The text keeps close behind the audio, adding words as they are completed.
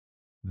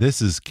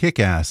This is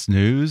Kick-Ass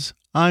News.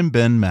 I'm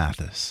Ben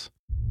Mathis.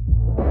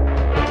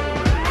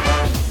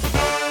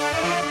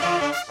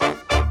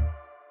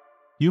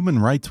 Human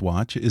Rights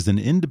Watch is an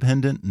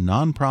independent,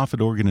 nonprofit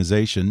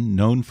organization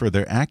known for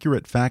their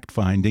accurate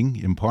fact-finding,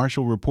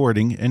 impartial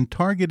reporting, and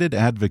targeted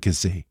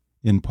advocacy.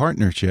 In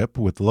partnership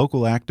with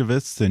local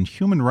activists and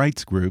human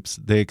rights groups,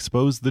 they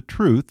expose the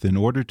truth in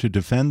order to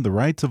defend the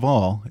rights of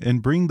all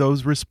and bring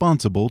those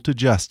responsible to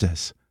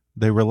justice.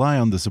 They rely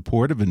on the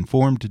support of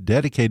informed,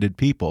 dedicated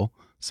people,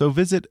 so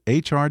visit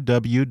hrw.org/kick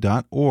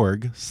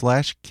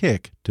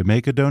to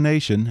make a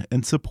donation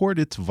and support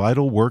its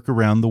vital work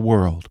around the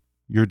world.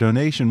 Your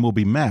donation will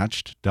be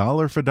matched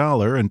dollar for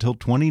dollar until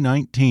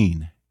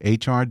 2019.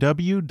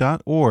 hrw.org/kick.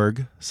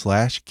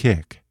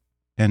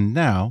 And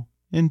now,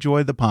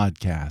 enjoy the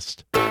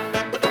podcast.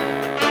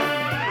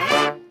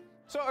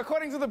 So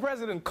according to the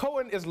president,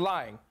 Cohen is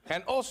lying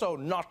and also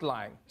not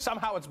lying.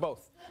 Somehow it's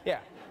both. Yeah.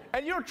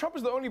 And Trump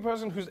is the only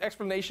person whose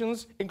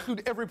explanations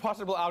include every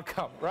possible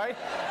outcome, right?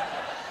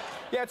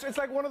 Yeah, it's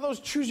like one of those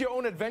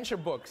choose-your-own-adventure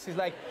books. He's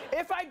like,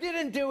 if I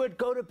didn't do it,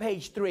 go to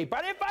page 3.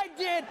 But if I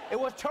did, it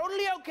was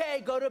totally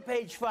okay, go to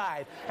page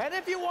 5. And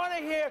if you want to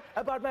hear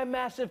about my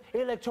massive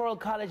electoral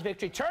college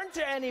victory, turn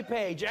to any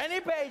page,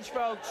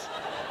 folks,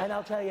 and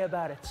I'll tell you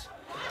about it.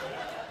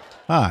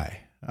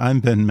 Hi, I'm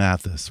Ben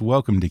Mathis.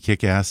 Welcome to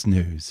Kick-Ass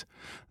News.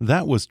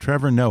 That was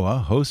Trevor Noah,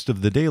 host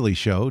of The Daily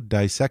Show,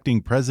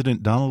 dissecting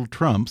President Donald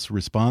Trump's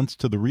response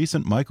to the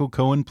recent Michael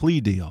Cohen plea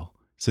deal.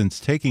 Since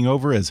taking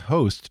over as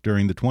host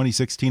during the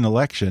 2016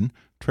 election,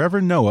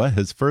 Trevor Noah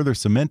has further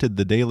cemented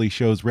The Daily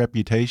Show's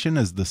reputation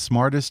as the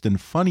smartest and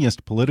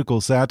funniest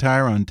political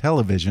satire on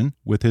television,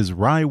 with his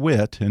wry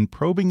wit and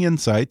probing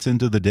insights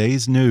into the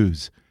day's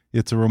news.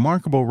 It's a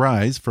remarkable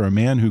rise for a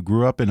man who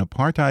grew up in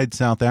apartheid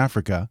South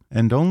Africa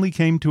and only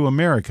came to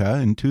America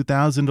in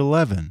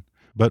 2011.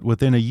 But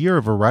within a year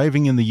of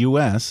arriving in the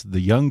U.S., the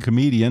young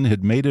comedian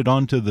had made it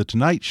onto The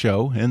Tonight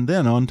Show and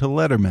then onto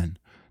Letterman.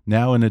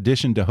 Now, in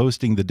addition to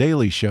hosting The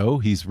Daily Show,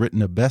 he's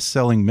written a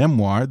best-selling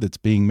memoir that's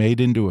being made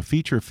into a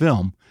feature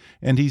film,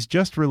 and he's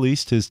just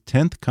released his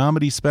 10th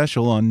comedy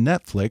special on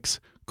Netflix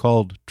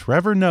called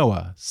Trevor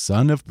Noah,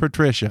 Son of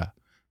Patricia.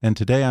 And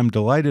today I'm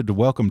delighted to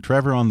welcome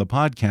Trevor on the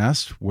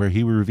podcast, where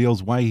he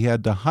reveals why he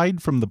had to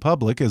hide from the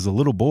public as a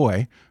little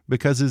boy,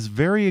 because his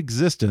very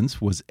existence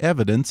was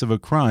evidence of a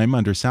crime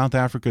under South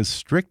Africa's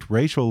strict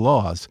racial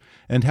laws,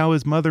 and how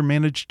his mother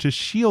managed to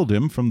shield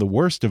him from the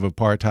worst of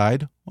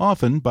apartheid,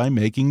 often by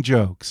making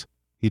jokes.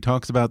 He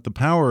talks about the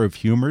power of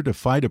humor to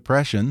fight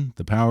oppression,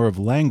 the power of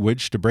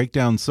language to break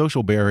down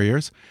social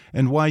barriers,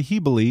 and why he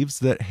believes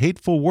that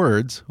hateful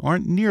words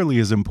aren't nearly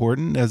as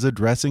important as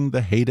addressing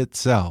the hate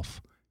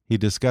itself. He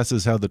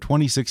discusses how the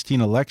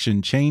 2016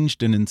 election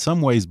changed and in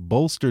some ways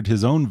bolstered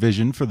his own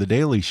vision for The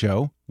Daily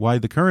Show, why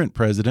the current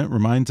president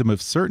reminds him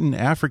of certain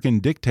African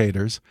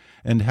dictators,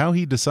 and how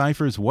he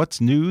deciphers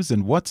what's news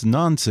and what's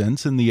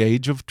nonsense in the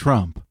age of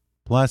Trump.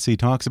 Plus, he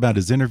talks about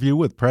his interview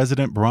with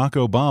President Barack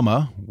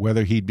Obama,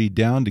 whether he'd be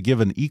down to give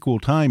an equal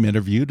time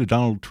interview to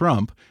Donald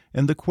Trump,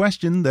 and the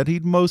question that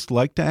he'd most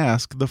like to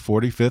ask the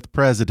 45th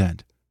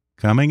president.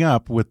 Coming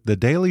up with The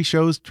Daily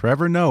Show's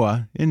Trevor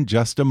Noah in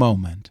just a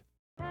moment.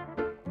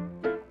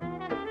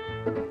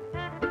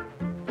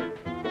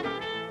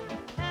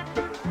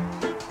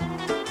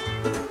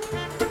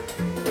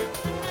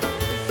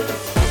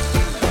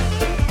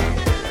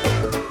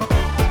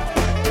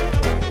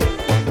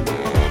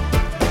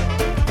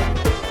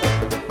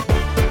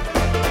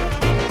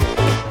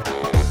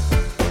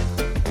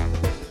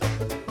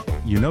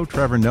 You know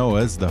Trevor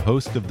Noah is the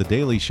host of The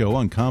Daily Show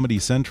on Comedy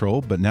Central,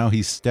 but now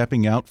he's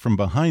stepping out from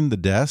behind the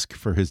desk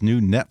for his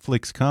new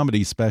Netflix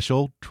comedy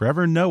special,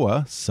 Trevor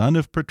Noah, Son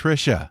of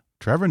Patricia.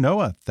 Trevor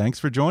Noah, thanks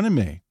for joining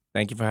me.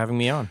 Thank you for having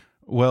me on.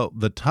 Well,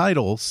 the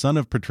title, Son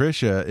of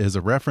Patricia, is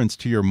a reference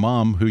to your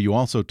mom, who you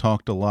also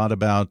talked a lot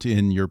about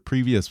in your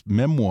previous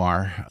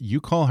memoir.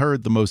 You call her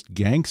the most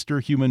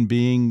gangster human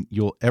being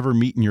you'll ever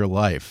meet in your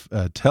life.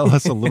 Tell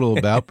us a little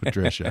about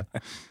Patricia.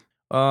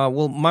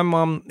 Well, my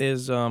mom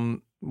is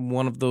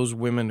one of those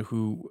women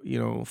who,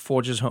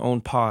 forges her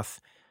own path,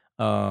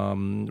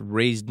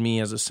 raised me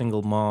as a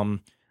single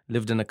mom,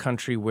 lived in a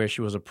country where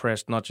she was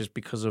oppressed, not just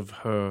because of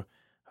her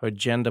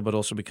gender, but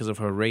also because of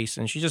her race.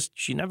 And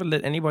she never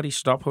let anybody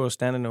stop her or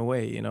stand in her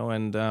way,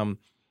 And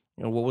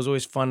what was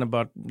always fun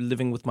about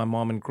living with my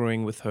mom and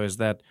growing with her is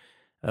that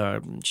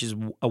she's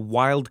a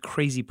wild,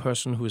 crazy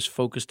person who is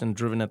focused and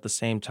driven at the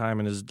same time,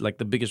 and is like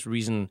the biggest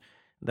reason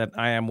that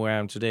I am where I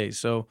am today.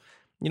 So,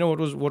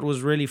 what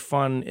was really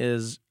fun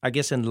is, I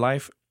guess, in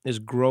life is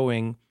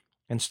growing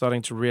and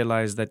starting to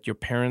realize that your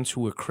parents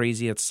who were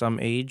crazy at some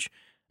age,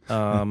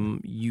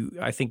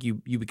 I think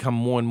you become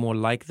more and more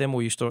like them,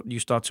 or you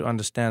start to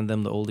understand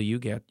them the older you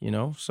get.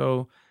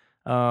 So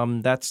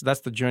that's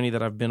the journey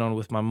that I've been on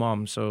with my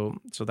mom. So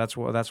that's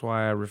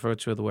why I refer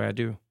to her the way I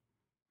do.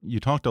 You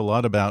talked a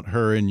lot about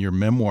her in your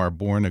memoir,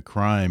 Born a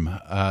Crime.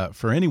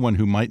 For anyone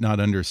who might not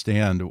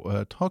understand,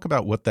 talk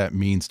about what that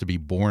means to be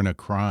born a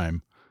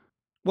crime.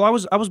 Well,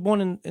 I was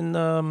born in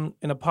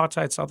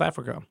apartheid South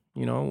Africa.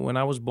 When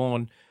I was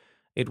born,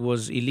 It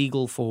was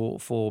illegal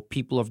for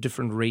people of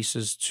different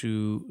races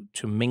to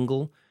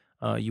mingle.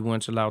 You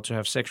weren't allowed to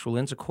have sexual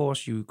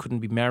intercourse. You couldn't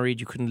be married.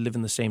 You couldn't live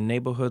in the same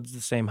neighborhoods,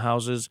 the same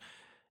houses.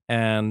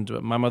 And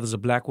my mother's a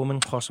black woman,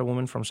 Xhosa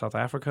woman from South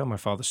Africa. My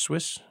father's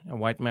Swiss, a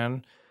white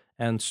man.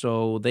 And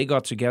so they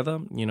got together,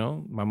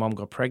 my mom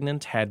got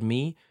pregnant, had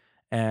me,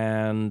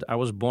 and I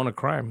was born a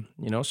crime,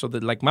 so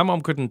that like my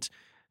mom couldn't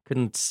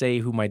say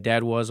who my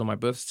dad was on my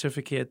birth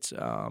certificate.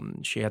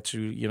 She had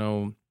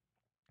to,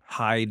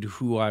 hide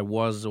who I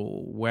was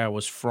or where I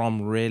was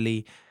from,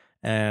 really.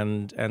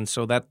 And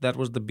so that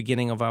was the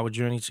beginning of our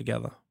journey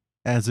together.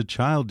 As a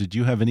child, did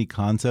you have any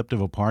concept of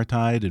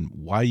apartheid and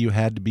why you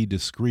had to be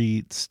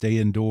discreet, stay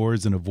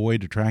indoors, and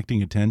avoid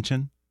attracting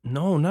attention?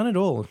 No, none at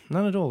all.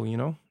 None at all.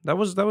 That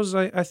was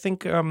I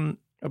think a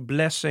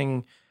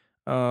blessing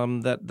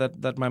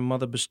that my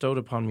mother bestowed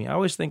upon me. I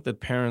always think that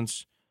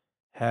parents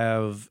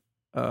have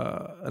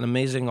an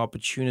amazing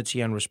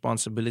opportunity and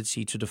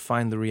responsibility to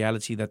define the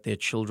reality that their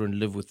children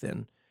live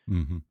within.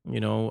 And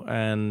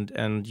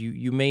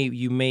you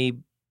may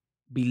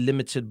be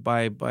limited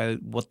by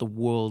what the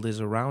world is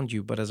around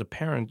you, but as a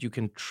parent, you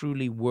can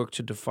truly work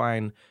to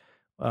define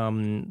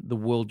the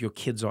world your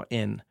kids are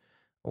in,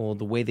 or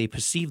the way they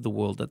perceive the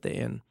world that they're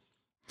in.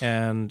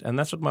 And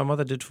that's what my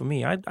mother did for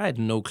me. I had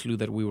no clue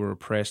that we were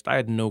oppressed. I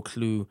had no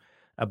clue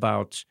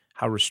about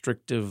how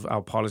restrictive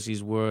our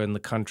policies were in the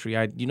country.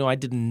 I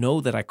didn't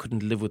know that I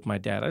couldn't live with my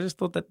dad. I just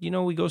thought that,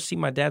 we go see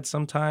my dad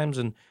sometimes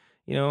and,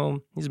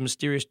 he's a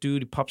mysterious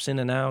dude. He pops in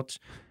and out.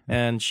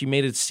 And she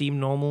made it seem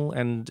normal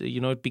and,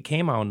 it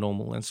became our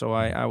normal. And so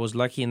I was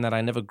lucky in that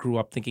I never grew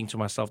up thinking to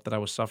myself that I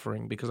was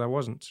suffering, because I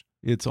wasn't.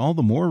 It's all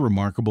the more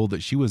remarkable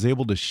that she was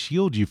able to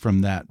shield you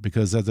from that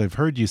because, as I've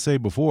heard you say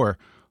before,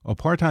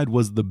 apartheid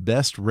was the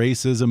best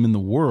racism in the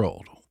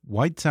world.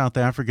 White South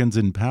Africans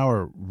in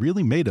power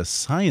really made a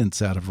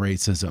science out of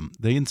racism.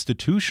 They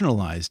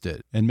institutionalized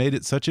it and made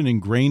it such an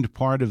ingrained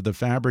part of the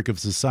fabric of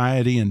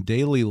society and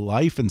daily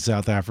life in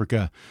South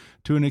Africa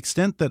to an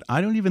extent that I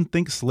don't even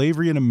think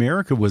slavery in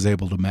America was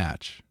able to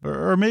match.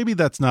 Or maybe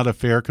that's not a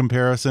fair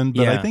comparison,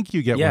 but I think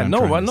you get what I'm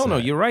trying to say. No,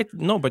 you're right.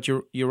 No, but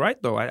you're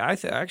right, though. I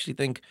actually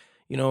think,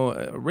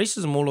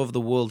 racism all over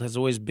the world has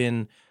always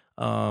been,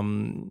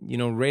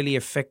 really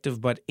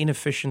effective but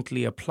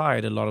inefficiently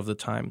applied a lot of the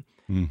time.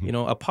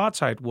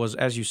 Apartheid was,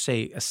 as you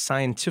say, a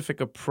scientific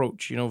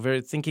approach,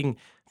 very thinking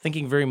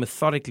very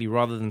methodically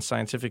rather than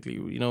scientifically,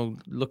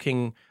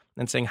 looking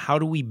and saying, how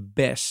do we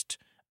best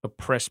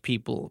oppress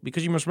people?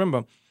 Because you must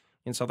remember,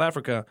 in South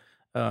Africa,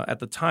 at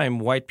the time,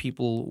 white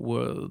people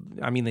were,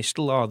 they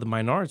still are the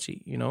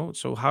minority,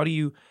 So how do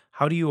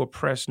you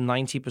oppress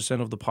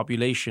 90% of the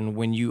population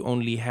when you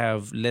only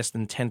have less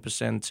than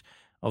 10%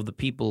 of the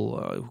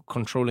people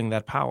controlling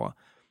that power?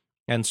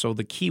 And so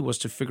the key was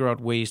to figure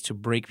out ways to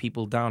break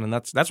people down, and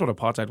that's what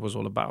apartheid was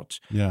all about.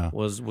 Yeah,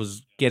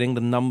 was getting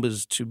the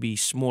numbers to be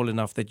small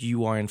enough that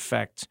you are in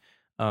fact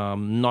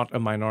not a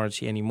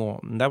minority anymore.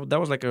 And that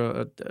was like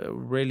a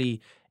really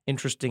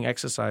interesting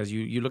exercise.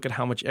 You look at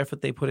how much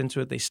effort they put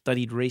into it. They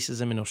studied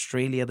racism in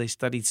Australia. They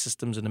studied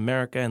systems in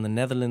America and the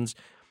Netherlands,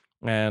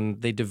 and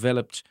they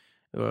developed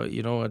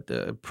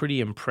a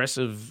pretty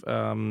impressive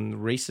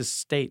racist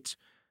state.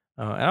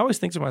 And I always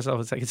think to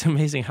myself, it's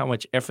amazing how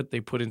much effort they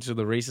put into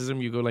the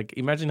racism. You go like,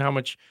 imagine how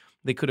much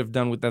they could have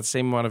done with that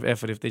same amount of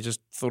effort if they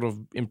just thought of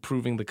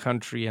improving the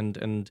country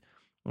and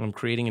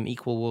creating an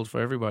equal world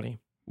for everybody.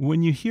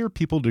 When you hear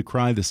people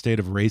decry the state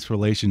of race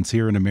relations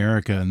here in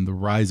America and the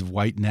rise of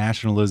white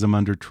nationalism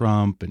under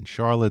Trump and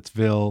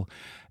Charlottesville,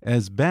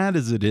 as bad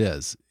as it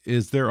is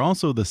there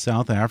also the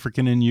South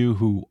African in you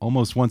who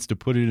almost wants to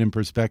put it in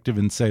perspective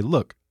and say,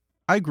 look,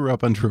 I grew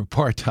up under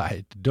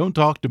apartheid. Don't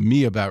talk to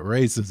me about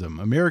racism.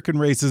 American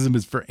racism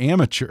is for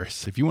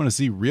amateurs. If you want to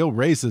see real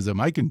racism,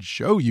 I can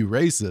show you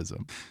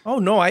racism. Oh,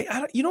 no.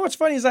 What's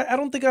funny is I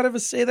don't think I'd ever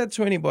say that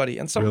to anybody.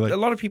 And Really? A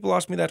lot of people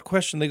ask me that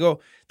question. They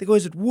go,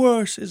 is it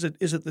worse? Is it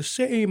the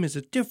same? Is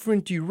it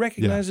different? Do you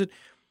recognize it?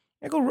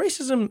 I go,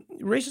 racism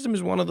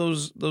is one of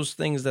those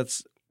things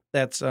that's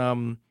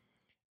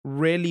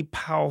really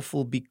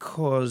powerful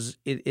because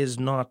it is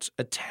not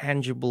a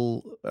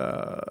tangible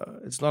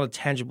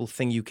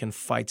thing you can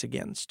fight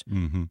against.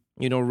 Mm-hmm.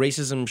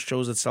 Racism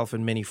shows itself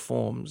in many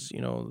forms.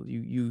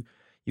 You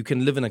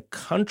can live in a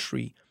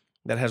country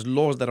that has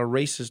laws that are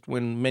racist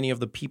when many of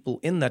the people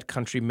in that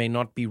country may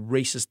not be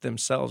racist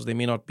themselves. They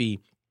may not be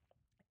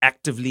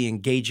actively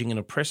engaging and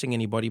oppressing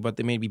anybody, but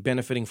they may be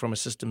benefiting from a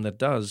system that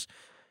does.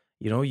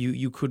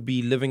 You could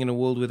be living in a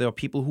world where there are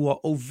people who are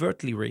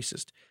overtly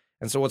racist.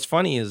 And so what's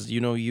funny is,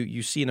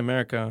 you see in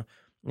America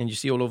and you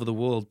see all over the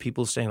world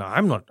people saying,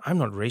 I'm not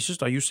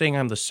racist. Are you saying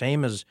I'm the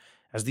same as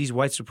these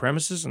white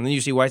supremacists? And then you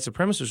see white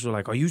supremacists who are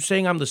like, are you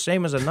saying I'm the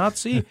same as a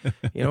Nazi?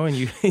 And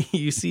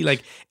you see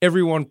like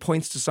everyone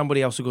points to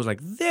somebody else who goes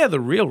like, they're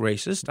the real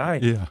racist.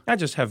 I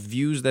just have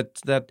views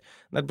that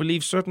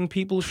believe certain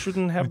people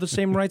shouldn't have the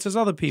same rights as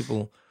other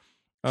people.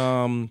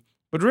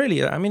 But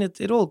really,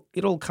 it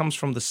all comes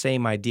from the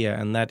same idea,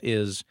 and that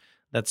is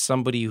that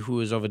somebody who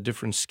is of a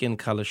different skin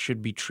color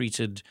should be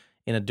treated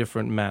in a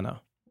different manner.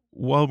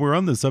 While we're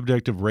on the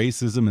subject of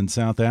racism in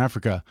South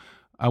Africa,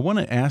 I want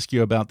to ask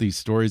you about these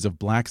stories of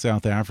black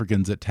South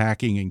Africans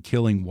attacking and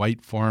killing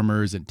white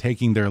farmers and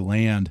taking their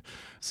land.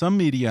 Some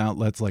media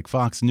outlets like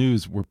Fox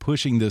News were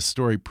pushing this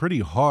story pretty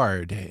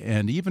hard,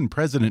 and even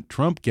President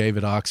Trump gave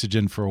it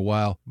oxygen for a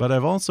while. But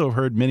I've also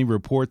heard many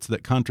reports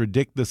that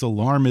contradict this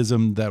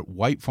alarmism that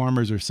white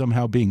farmers are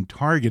somehow being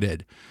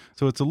targeted.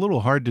 So it's a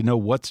little hard to know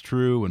what's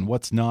true and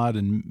what's not,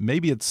 and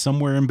maybe it's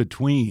somewhere in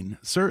between.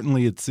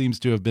 Certainly, it seems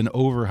to have been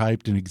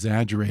overhyped and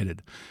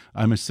exaggerated.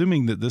 I'm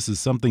assuming that this is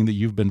something that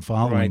you've been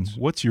following. Right.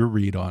 What's your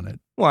read on it?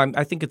 Well,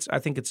 I think it's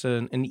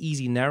an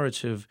easy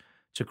narrative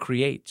to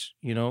create,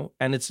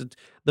 and it's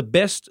the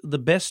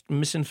best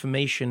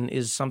misinformation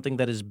is something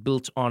that is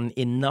built on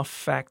enough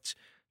fact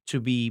to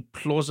be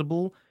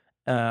plausible,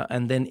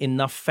 and then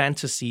enough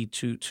fantasy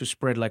to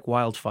spread like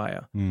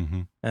wildfire.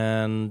 Mm-hmm.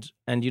 And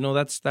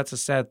that's a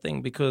sad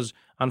thing, because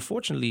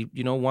unfortunately,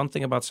 one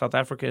thing about South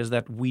Africa is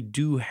that we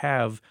do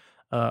have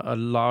a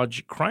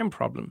large crime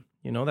problem.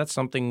 That's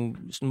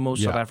something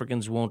most South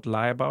Africans won't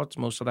lie about.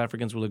 Most South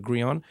Africans will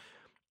agree on.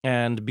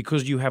 And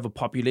because you have a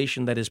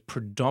population that is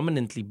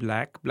predominantly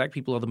black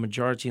people are the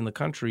majority in the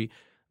country,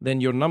 then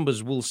your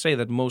numbers will say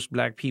that most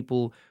black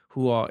people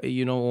who are,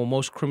 or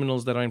most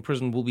criminals that are in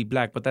prison will be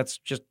black. But that's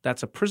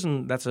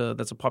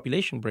a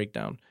population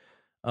breakdown.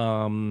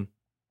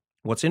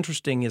 What's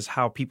interesting is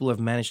how people have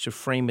managed to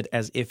frame it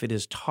as if it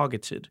is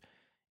targeted,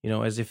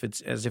 as if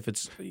it's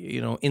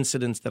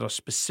incidents that are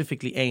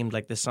specifically aimed,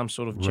 like there's some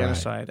sort of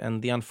genocide. Right.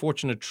 And the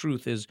unfortunate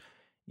truth is,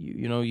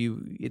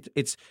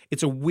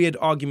 it's a weird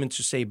argument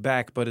to say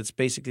back, but it's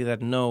basically that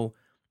no,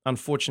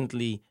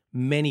 unfortunately,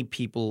 many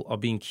people are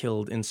being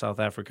killed in South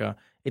Africa.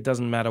 It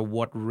doesn't matter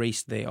what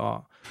race they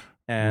are,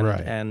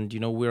 and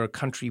we're a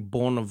country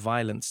born of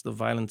violence. The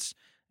violence,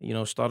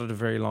 started a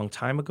very long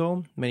time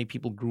ago. Many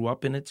people grew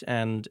up in it,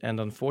 and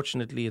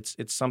unfortunately,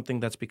 it's something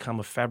that's become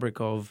a fabric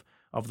of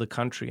the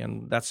country,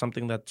 and that's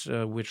something that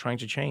we're trying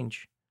to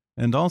change.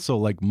 And also,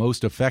 like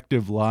most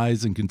effective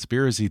lies and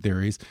conspiracy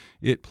theories,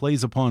 it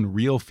plays upon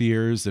real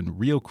fears and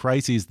real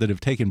crises that have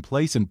taken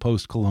place in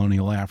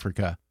post-colonial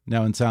Africa.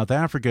 Now, in South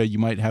Africa, you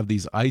might have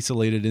these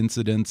isolated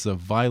incidents of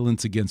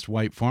violence against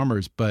white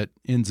farmers, but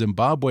in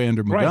Zimbabwe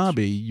under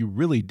Mugabe, you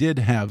really did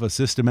have a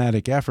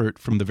systematic effort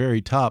from the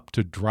very top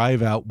to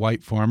drive out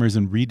white farmers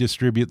and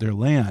redistribute their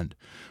land.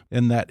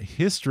 And that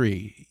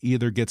history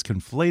either gets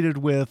conflated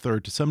with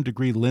or to some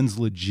degree lends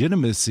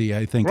legitimacy,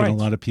 I think, in a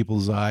lot of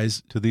people's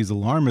eyes to these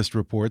alarmist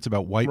reports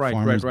about white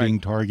farmers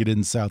being targeted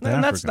in South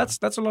Africa.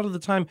 That's a lot of the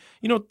time.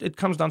 It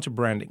comes down to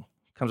branding.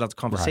 It comes down to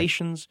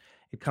conversations. Right.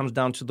 It comes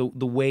down to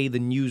the way the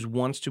news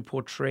wants to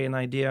portray an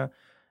idea.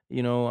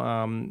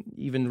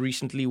 Even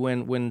recently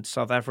when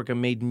South Africa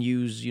made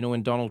news,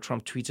 when Donald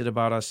Trump tweeted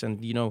about us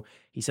and,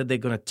 he said they're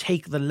going to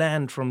take the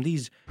land from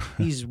these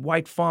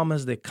white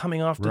farmers. They're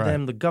coming after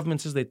them. The government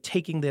says they're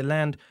taking their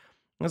land.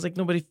 I was like,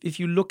 no, but if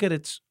you look at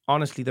it,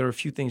 honestly, there are a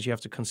few things you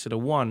have to consider.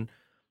 One,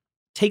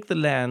 take the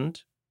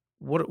land.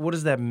 What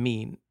does that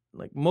mean?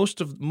 Like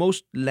most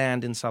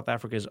land in South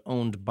Africa is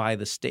owned by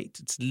the state.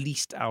 It's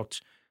leased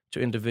out to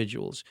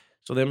individuals.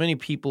 So there are many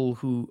people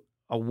who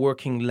are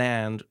working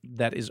land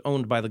that is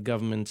owned by the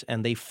government,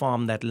 and they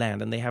farm that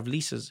land and they have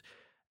leases.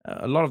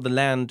 A lot of the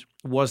land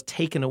was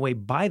taken away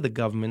by the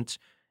government,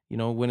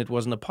 when it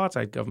was an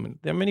apartheid government.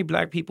 There are many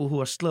black people who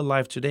are still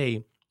alive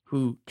today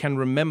who can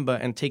remember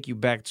and take you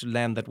back to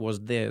land that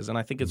was theirs. And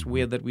I think it's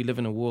weird that we live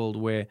in a world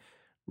where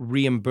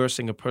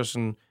reimbursing a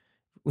person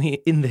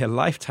in their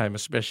lifetime,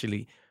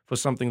 especially for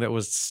something that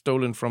was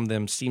stolen from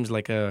them, seems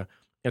like a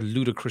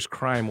ludicrous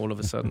crime all of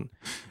a sudden,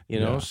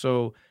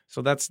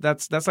 So that's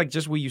like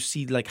just where you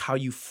see like how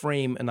you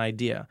frame an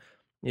idea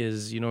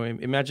is,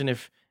 imagine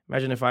if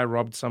I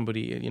robbed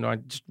somebody, I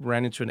just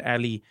ran into an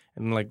alley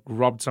and like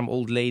robbed some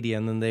old lady,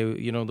 and then they,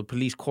 the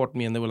police caught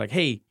me and they were like,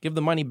 hey, give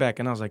the money back.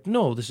 And I was like,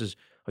 no,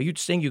 are you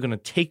saying you're going to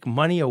take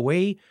money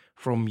away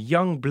from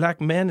young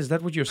black men? Is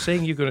that what you're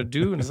saying you're going to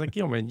do? And it's like,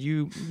 man,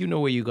 you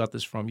know where you got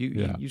this from.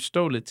 You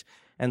stole it.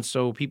 And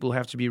so people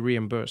have to be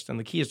reimbursed. And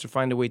the key is to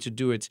find a way to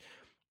do it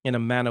in a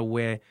manner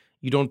where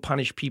you don't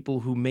punish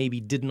people who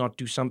maybe did not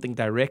do something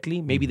directly.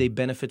 Maybe they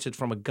benefited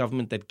from a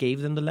government that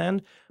gave them the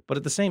land. But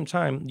at the same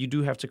time, you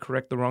do have to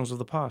correct the wrongs of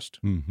the past.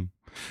 Mm-hmm.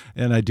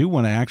 And I do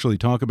want to actually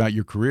talk about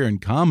your career in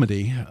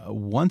comedy.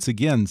 Once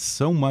again,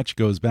 so much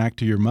goes back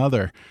to your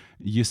mother.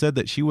 You said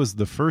that she was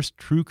the first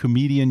true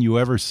comedian you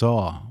ever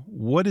saw.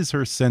 What is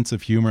her sense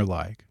of humor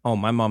like? Oh,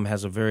 my mom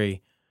has a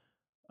very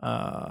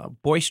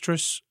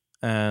boisterous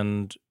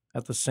and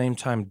at the same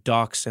time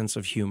dark sense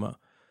of humor.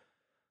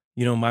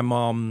 My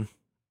mom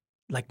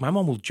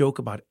will joke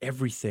about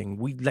everything.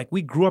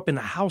 We grew up in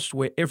a house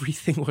where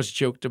everything was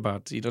joked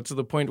about, to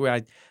the point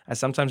where I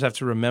sometimes have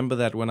to remember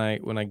that when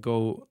I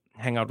go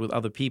hang out with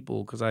other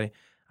people, because I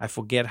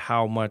forget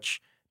how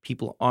much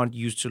people aren't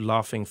used to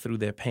laughing through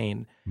their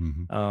pain.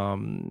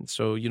 Mm-hmm.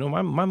 So,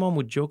 my mom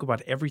would joke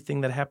about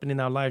everything that happened in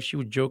our lives. She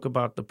would joke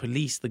about the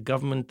police, the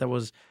government that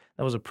was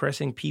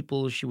oppressing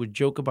people. She would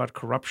joke about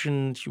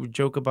corruption. She would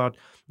joke about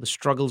the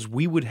struggles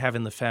we would have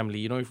in the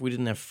family. If we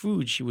didn't have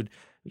food, she would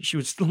she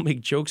would still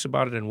make jokes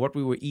about it and what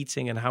we were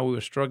eating and how we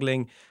were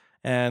struggling.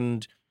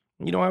 And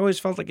I always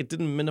felt like it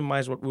didn't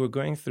minimize what we were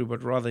going through,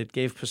 but rather it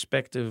gave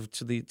perspective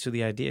to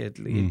the idea.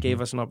 It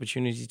gave us an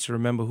opportunity to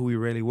remember who we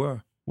really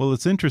were. Well,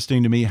 it's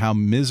interesting to me how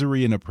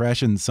misery and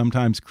oppression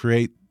sometimes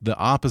create the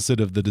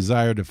opposite of the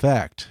desired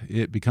effect.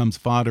 It becomes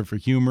fodder for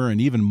humor and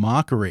even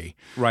mockery.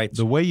 Right.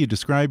 The way you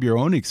describe your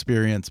own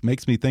experience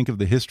makes me think of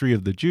the history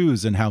of the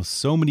Jews and how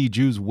so many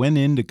Jews went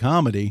into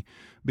comedy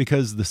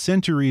because the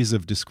centuries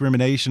of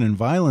discrimination and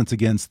violence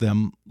against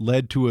them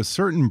led to a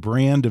certain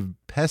brand of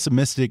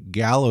pessimistic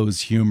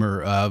gallows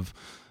humor of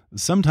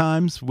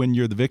sometimes when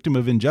you're the victim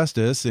of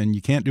injustice and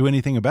you can't do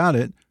anything about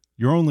it,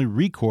 your only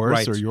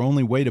recourse or your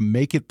only way to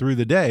make it through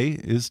the day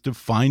is to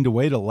find a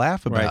way to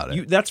laugh about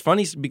it. That's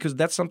funny because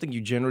that's something you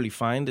generally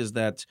find is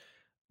that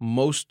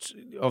most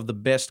of the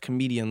best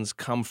comedians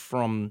come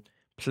from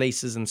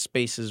places and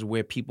spaces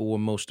where people were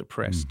most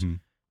oppressed.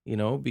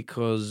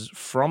 Because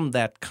from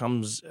that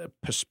comes a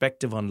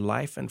perspective on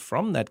life, and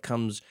from that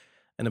comes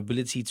an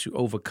ability to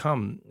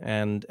overcome.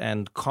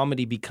 And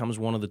comedy becomes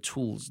one of the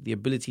tools. The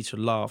ability to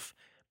laugh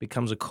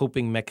becomes a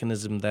coping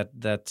mechanism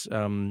that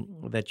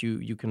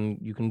you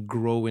can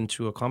grow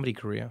into a comedy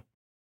career.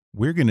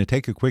 We're going to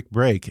take a quick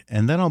break,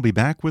 and then I'll be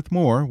back with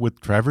more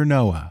with Trevor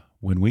Noah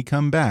when we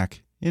come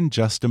back in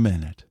just a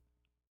minute.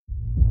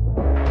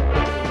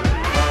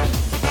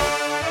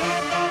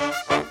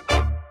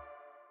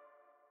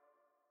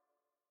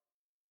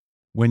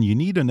 When you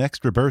need an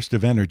extra burst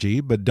of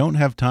energy but don't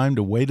have time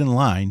to wait in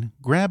line,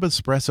 grab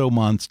Espresso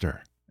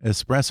Monster.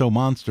 Espresso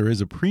Monster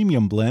is a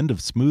premium blend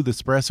of smooth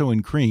espresso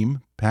and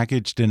cream,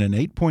 packaged in an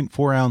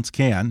 8.4-ounce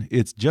can.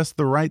 It's just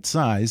the right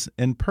size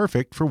and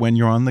perfect for when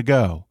you're on the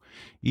go.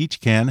 Each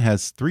can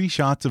has 3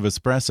 shots of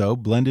espresso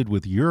blended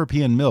with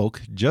European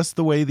milk just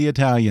the way the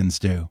Italians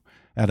do.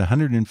 At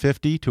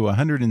 150 to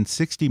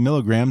 160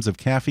 milligrams of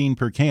caffeine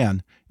per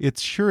can,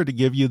 it's sure to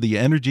give you the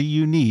energy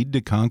you need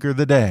to conquer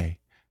the day.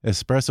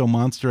 Espresso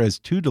Monster has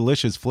 2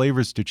 delicious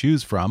flavors to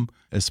choose from,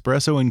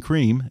 espresso and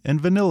cream and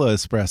vanilla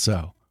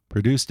espresso.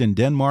 Produced in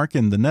Denmark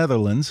and the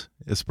Netherlands,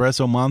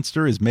 Espresso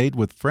Monster is made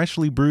with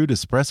freshly brewed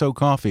espresso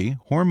coffee,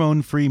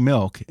 hormone-free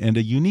milk, and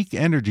a unique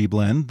energy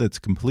blend that's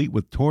complete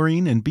with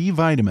taurine and B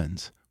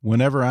vitamins.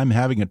 Whenever I'm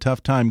having a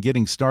tough time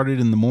getting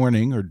started in the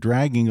morning or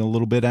dragging a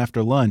little bit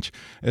after lunch,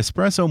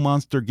 Espresso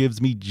Monster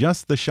gives me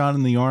just the shot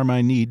in the arm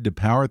I need to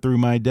power through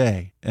my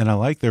day. And I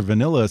like their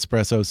vanilla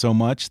espresso so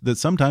much that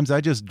sometimes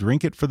I just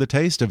drink it for the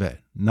taste of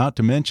it. Not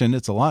to mention,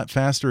 it's a lot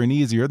faster and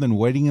easier than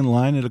waiting in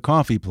line at a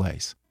coffee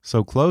place.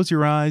 So close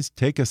your eyes,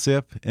 take a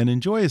sip, and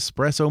enjoy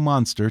Espresso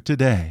Monster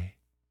today.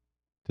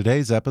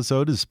 Today's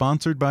episode is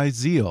sponsored by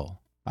Zeal.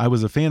 I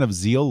was a fan of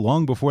Zeal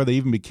long before they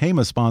even became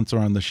a sponsor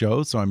on the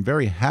show, so I'm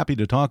very happy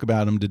to talk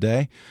about them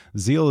today.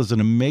 Zeal is an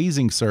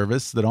amazing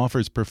service that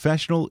offers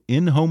professional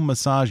in-home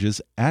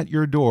massages at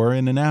your door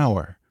in an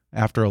hour.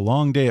 After a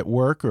long day at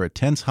work or a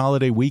tense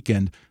holiday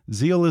weekend,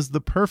 Zeal is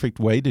the perfect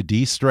way to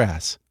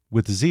de-stress.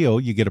 With Zeal,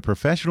 you get a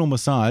professional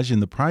massage in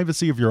the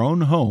privacy of your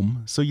own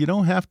home, so you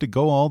don't have to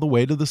go all the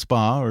way to the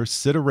spa or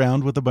sit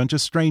around with a bunch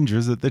of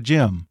strangers at the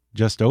gym.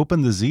 Just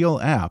open the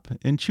Zeal app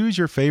and choose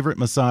your favorite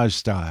massage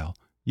style.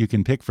 You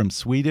can pick from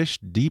Swedish,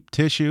 deep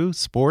tissue,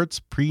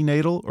 sports,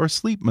 prenatal, or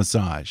sleep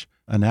massage.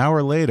 An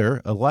hour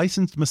later, a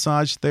licensed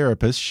massage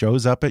therapist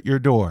shows up at your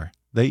door.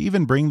 They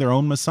even bring their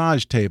own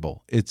massage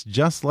table. It's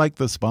just like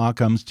the spa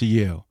comes to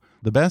you.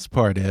 The best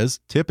part is,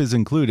 tip is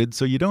included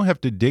so you don't have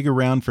to dig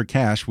around for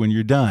cash when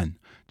you're done.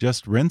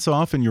 Just rinse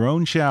off in your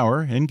own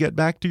shower and get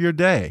back to your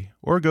day,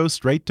 or go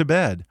straight to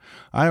bed.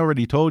 I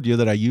already told you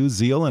that I use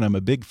Zeal and I'm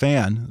a big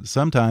fan.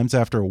 Sometimes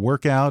after a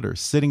workout or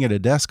sitting at a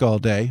desk all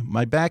day,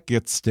 my back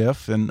gets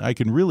stiff and I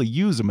can really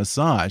use a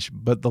massage,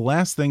 but the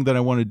last thing that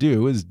I want to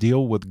do is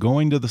deal with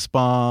going to the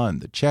spa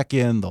and the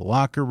check-in, the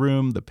locker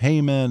room, the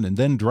payment, and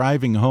then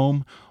driving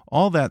home.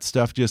 All that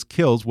stuff just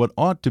kills what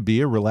ought to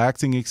be a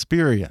relaxing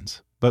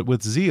experience. But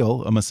with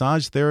Zeal, a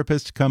massage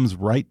therapist comes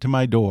right to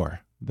my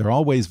door. They're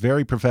always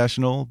very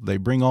professional. They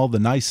bring all the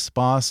nice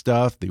spa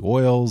stuff, the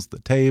oils, the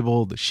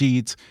table, the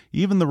sheets,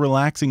 even the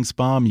relaxing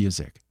spa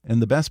music.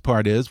 And the best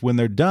part is, when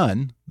they're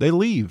done, they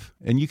leave,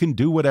 and you can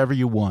do whatever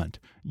you want.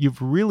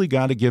 You've really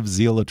got to give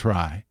Zeal a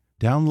try.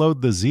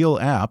 Download the Zeal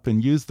app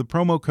and use the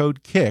promo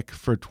code KICK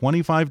for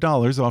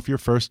 $25 off your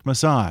first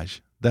massage.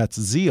 That's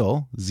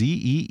Zeal,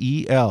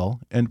 Z-E-E-L,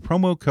 and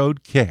promo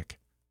code KICK.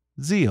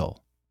 Zeal.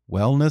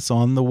 Wellness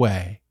on the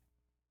way.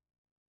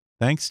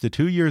 Thanks to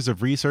 2 years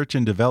of research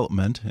and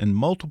development and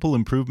multiple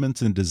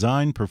improvements in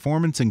design,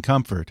 performance, and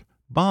comfort,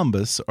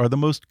 Bombas are the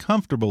most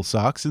comfortable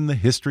socks in the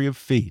history of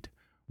feet.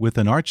 With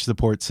an arch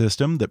support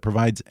system that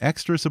provides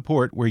extra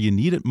support where you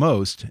need it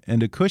most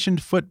and a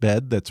cushioned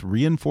footbed that's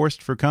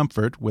reinforced for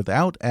comfort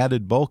without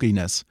added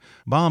bulkiness,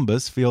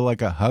 Bombas feel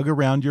like a hug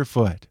around your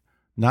foot.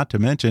 Not to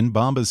mention,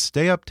 Bombas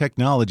Stay-Up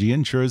technology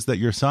ensures that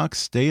your socks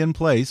stay in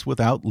place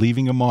without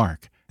leaving a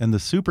mark. And the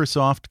super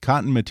soft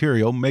cotton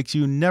material makes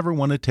you never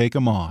want to take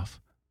them off.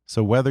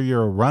 So whether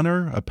you're a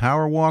runner, a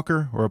power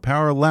walker, or a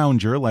power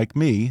lounger like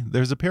me,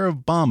 there's a pair of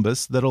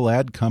Bombas that'll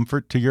add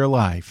comfort to your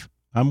life.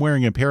 I'm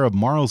wearing a pair of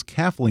Marl's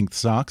calf-length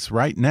socks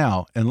right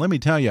now, and let me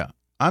tell you,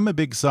 I'm a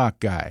big sock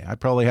guy. I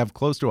probably have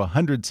close to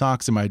 100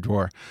 socks in my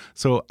drawer,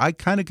 so I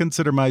kind of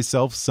consider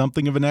myself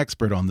something of an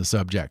expert on the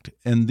subject.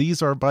 And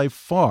these are by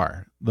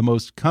far the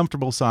most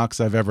comfortable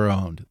socks I've ever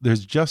owned.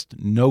 There's just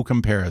no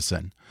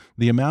comparison.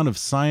 The amount of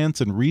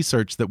science and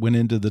research that went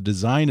into the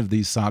design of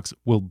these socks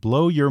will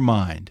blow your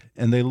mind.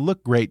 And they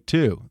look great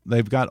too.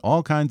 They've got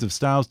all kinds of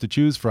styles to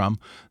choose from.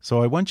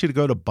 So I want you to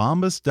go to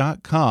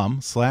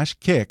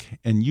bombas.com/kick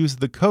and use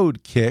the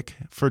code KICK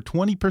for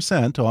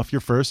 20% off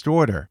your first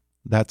order.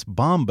 That's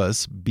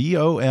Bombas,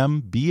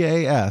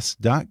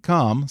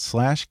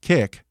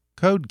 BOMBAS.com/kick,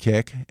 code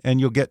KICK, and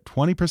you'll get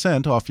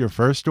 20% off your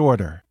first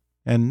order.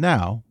 And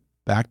now,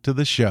 back to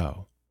the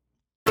show.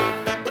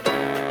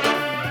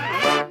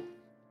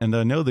 And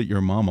I know that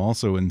your mom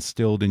also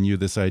instilled in you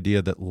this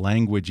idea that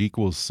language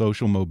equals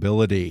social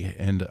mobility.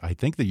 And I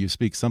think that you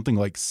speak something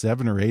like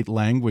 7 or 8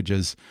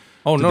 languages.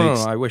 Oh, no,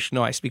 I wish.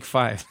 No, I speak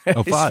 5.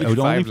 Oh, 5? Oh,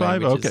 only 5?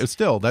 Languages. Okay,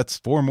 still, that's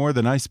 4 more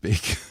than I speak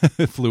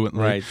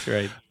fluently. Right.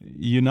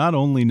 You not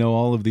only know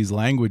all of these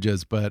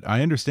languages, but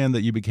I understand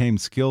that you became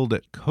skilled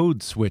at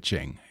code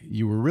switching.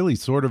 You were really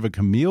sort of a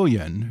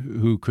chameleon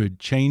who could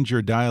change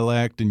your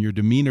dialect and your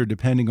demeanor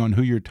depending on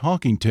who you're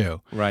talking to.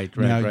 Right.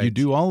 Now, you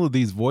do all of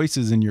these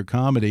voices in your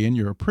comedy, and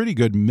you're a pretty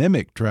good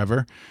mimic,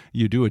 Trevor.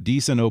 You do a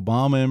decent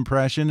Obama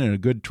impression and a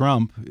good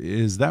Trump.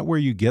 Is that where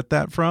you get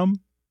that from?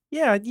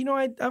 Yeah,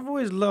 I've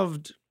always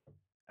loved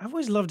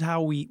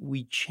how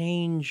we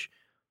change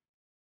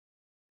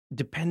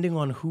depending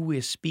on who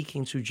we're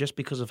speaking to just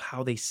because of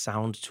how they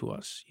sound to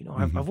us.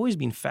 I've always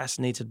been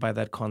fascinated by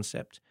that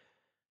concept.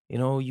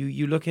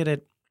 You look at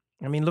it.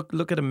 I mean,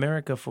 look at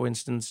America, for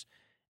instance,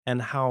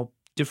 and how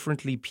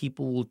differently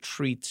people will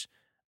treat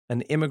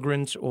an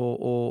immigrant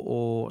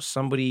or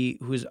somebody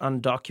who is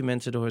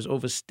undocumented or has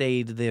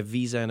overstayed their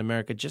visa in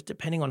America, just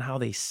depending on how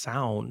they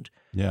sound.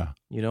 Yeah.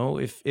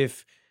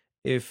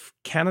 If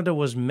Canada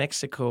was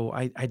Mexico,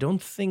 I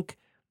don't think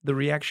the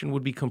reaction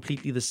would be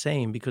completely the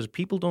same, because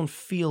people don't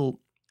feel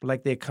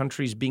like their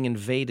country's being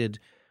invaded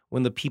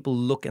when the people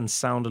look and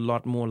sound a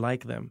lot more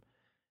like them.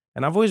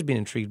 And I've always been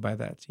intrigued by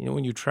that.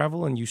 When you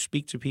travel and you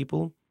speak to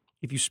people,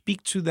 if you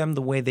speak to them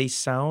the way they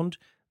sound,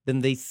 then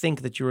they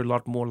think that you're a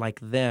lot more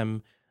like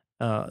them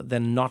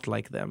than not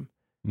like them.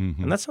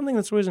 Mm-hmm. And that's something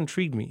that's always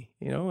intrigued me.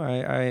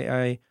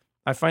 I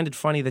find it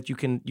funny that you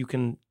can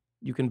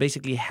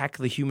basically hack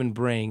the human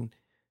brain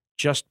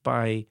just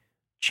by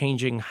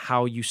changing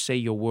how you say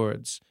your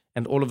words,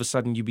 and all of a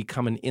sudden you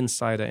become an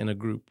insider in a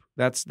group.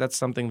 That's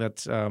something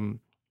that's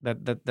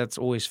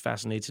always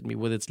fascinated me,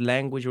 whether it's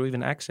language or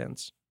even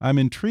accents. I'm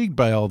intrigued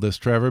by all this,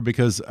 Trevor,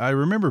 because I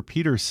remember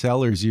Peter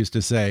Sellers used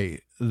to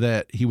say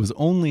that he was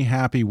only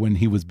happy when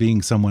he was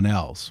being someone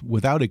else.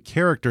 Without a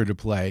character to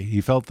play,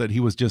 he felt that he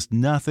was just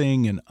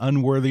nothing and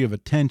unworthy of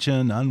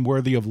attention,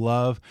 unworthy of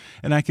love.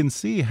 And I can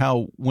see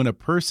how when a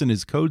person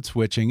is code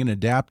switching and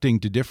adapting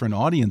to different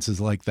audiences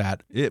like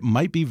that, it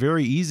might be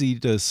very easy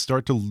to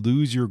start to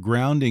lose your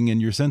grounding and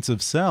your sense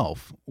of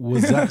self.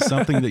 Was that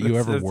something that you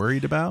ever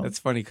worried about? That's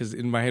funny, because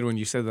in my head when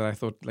you said that, I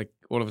thought like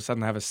all of a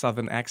sudden I have a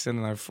Southern accent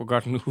and I've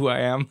forgotten who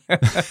I am.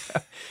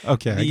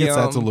 Okay, I guess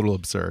that's a little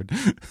absurd.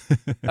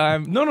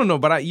 No.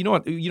 But you know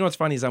what's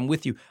funny is I'm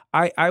with you.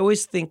 I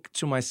always think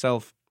to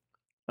myself,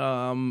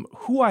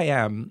 who I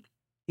am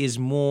is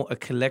more a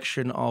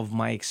collection of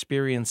my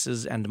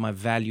experiences and my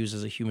values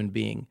as a human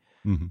being.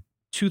 Mm-hmm.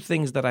 2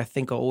 things that I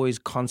think are always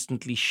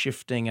constantly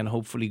shifting and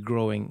hopefully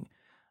growing.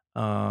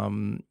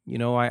 I'm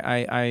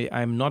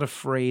not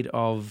afraid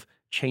of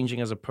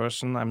changing as a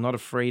person. I'm not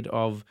afraid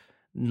of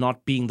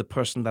not being the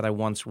person that I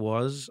once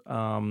was.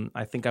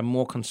 I think I'm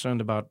more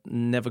concerned about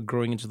never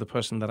growing into the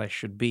person that I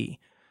should be.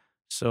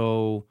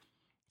 So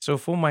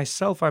for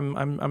myself,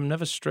 I'm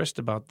never stressed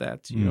about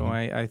that.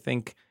 I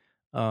think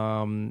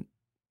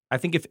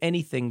if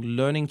anything,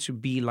 learning to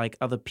be like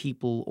other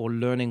people or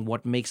learning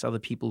what makes other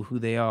people who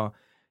they are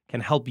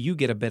can help you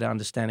get a better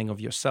understanding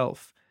of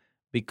yourself,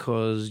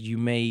 because you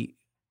may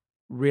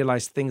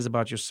realize things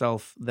about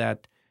yourself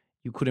that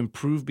you could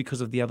improve because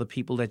of the other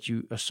people that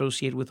you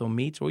associate with or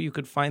meet, or you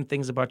could find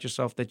things about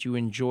yourself that you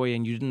enjoy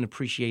and you didn't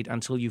appreciate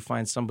until you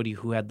find somebody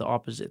who had the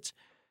opposite.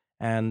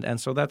 And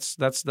so that's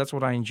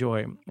what I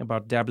enjoy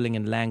about dabbling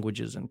in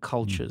languages and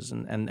cultures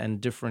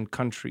and different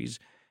countries,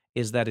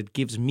 is that it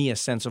gives me a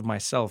sense of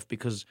myself,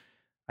 because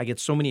I get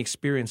so many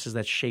experiences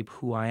that shape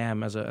who I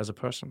am as a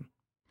person.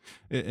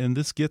 And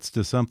this gets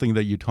to something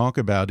that you talk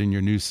about in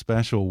your new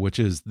special, which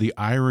is the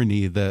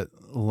irony that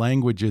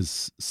language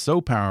is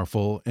so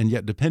powerful, and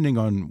yet depending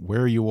on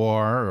where you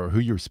are or who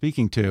you're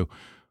speaking to,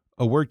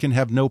 a word can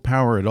have no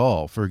power at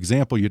all. For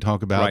example, you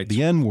talk about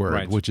the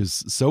N-word, which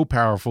is so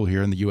powerful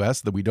here in the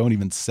U.S. that we don't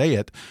even say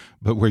it.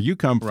 But where you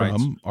come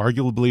from,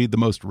 arguably the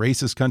most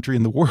racist country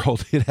in the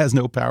world, it has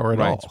no power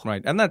at all.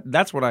 Right. And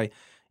that's what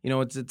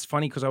it's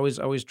funny, because I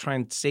always try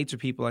and say to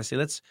people, I say,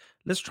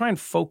 let's try and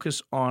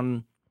focus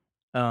on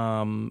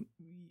the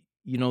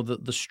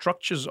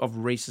structures of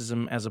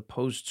racism, as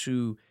opposed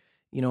to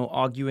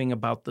arguing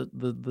about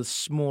the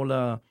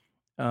smaller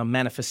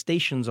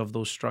manifestations of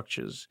those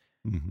structures.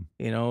 Mm-hmm.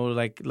 You know,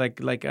 like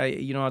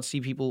I'd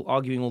see people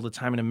arguing all the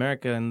time in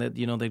America, and that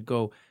they'd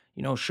go,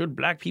 should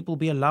black people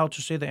be allowed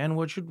to say the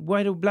N-word?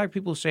 Why do black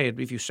people say it?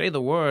 If you say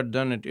the word,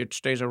 then it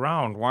stays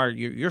around. Why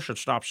you should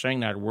stop saying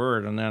that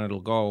word, and then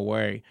it'll go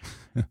away.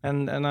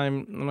 and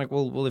I'm like,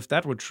 well, if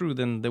that were true,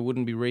 then there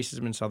wouldn't be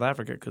racism in South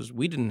Africa, because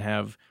we didn't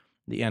have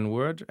the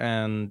N-word,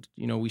 and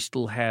we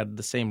still had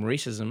the same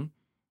racism.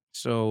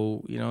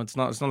 So it's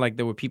not like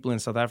there were people in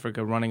South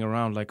Africa running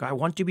around like, I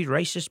want to be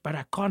racist, but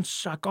I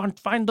can't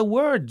find the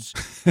words.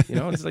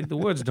 It's like the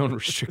words don't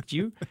restrict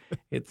you.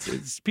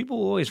 It's people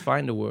will always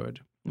find a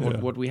word.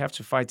 What we have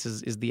to fight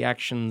is the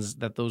actions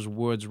that those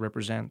words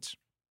represent.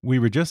 We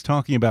were just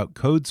talking about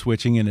code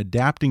switching and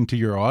adapting to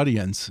your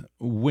audience.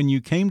 When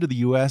you came to the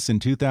U.S. in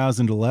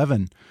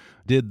 2011,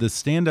 did the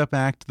stand-up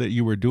act that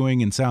you were doing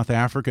in South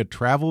Africa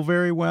travel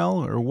very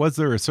well, or was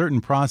there a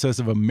certain process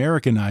of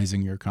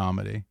Americanizing your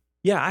comedy?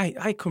 Yeah,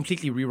 I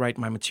completely rewrite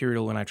my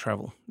material when I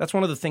travel. That's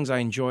one of the things I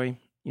enjoy.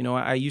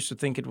 I used to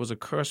think it was a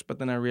curse, but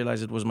then I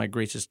realized it was my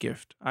greatest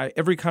gift.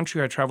 Every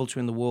country I travel to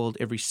in the world,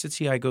 every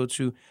city I go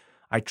to,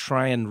 I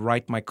try and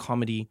write my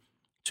comedy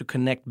to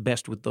connect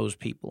best with those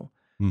people.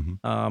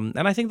 Mm-hmm.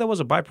 And I think that was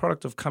a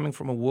byproduct of coming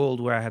from a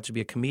world where I had to be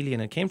a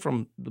chameleon. It came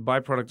from the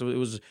byproduct of it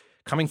was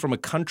coming from a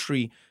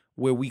country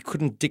where we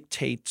couldn't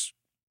dictate,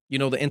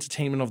 the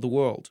entertainment of the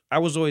world. I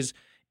was always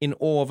in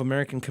awe of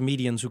American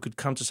comedians who could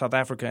come to South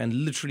Africa and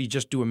literally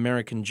just do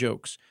American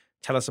jokes,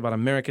 tell us about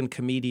American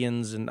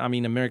comedians and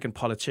American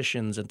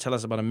politicians, and tell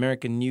us about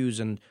American news,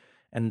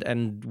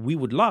 and we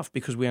would laugh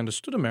because we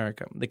understood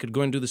America. They could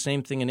go and do the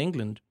same thing in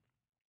England.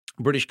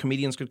 British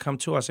comedians could come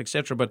to us,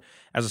 etc. But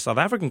as a South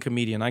African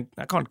comedian, I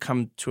can't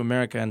come to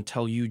America and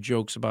tell you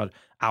jokes about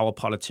our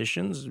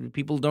politicians.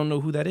 People don't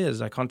know who that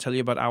is. I can't tell you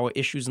about our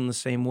issues in the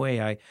same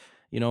way.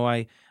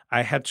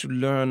 I had to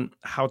learn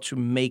how to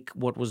make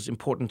what was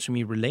important to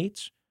me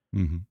relate,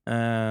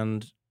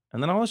 and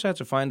then I also had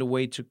to find a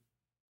way to,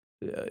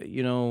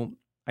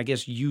 I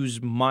guess,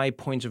 use my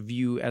point of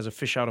view as a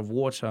fish out of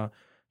water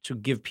to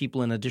give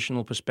people an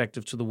additional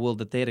perspective to the world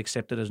that they had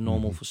accepted as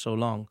normal for so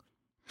long.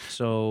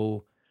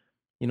 So,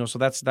 so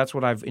that's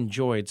what I've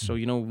enjoyed. So,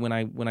 when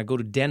I go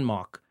to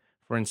Denmark,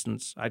 for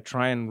instance, I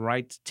try and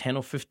write 10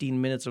 or 15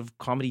 minutes of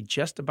comedy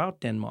just about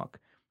Denmark.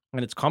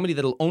 And it's comedy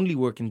that'll only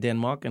work in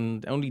Denmark,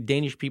 and only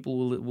Danish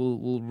people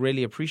will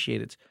really appreciate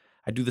it.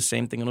 I do the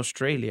same thing in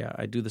Australia.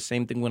 I do the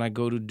same thing when I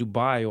go to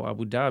Dubai or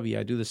Abu Dhabi.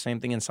 I do the same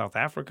thing in South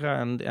Africa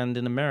and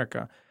in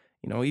America.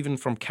 Even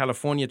from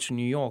California to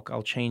New York,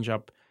 I'll change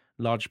up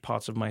large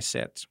parts of my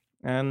set.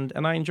 And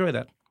I enjoy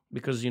that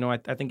because, I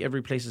think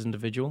every place is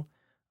individual.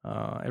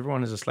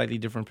 Everyone has a slightly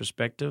different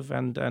perspective,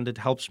 and it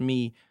helps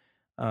me,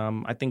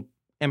 I think,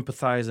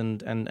 empathize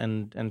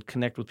and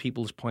connect with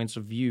people's points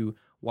of view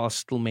while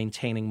still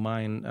maintaining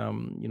mine,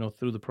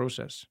 through the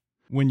process.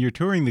 When you're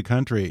touring the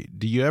country,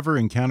 do you ever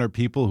encounter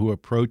people who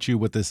approach you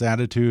with this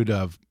attitude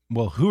of,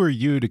 well, who are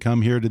you to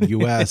come here to the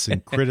U.S.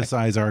 and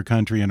criticize our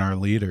country and our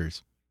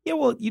leaders? Yeah,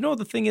 well,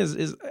 the thing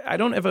is I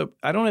don't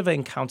ever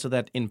encounter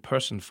that in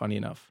person, funny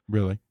enough.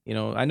 Really?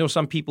 I know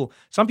some people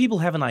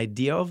have an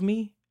idea of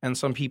me, and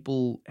some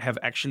people have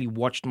actually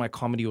watched my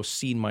comedy or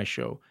seen my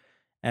show.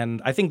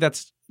 And I think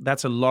that's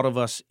a lot of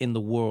us in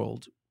the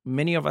world.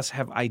 Many of us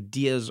have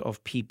ideas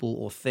of people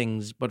or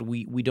things, but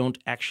we don't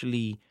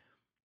actually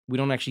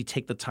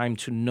take the time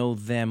to know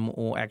them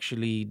or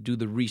actually do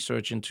the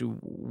research into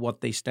what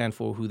they stand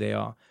for, who they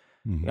are.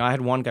 Mm-hmm. I had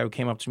one guy who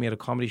came up to me at a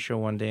comedy show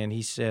one day, and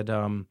he said,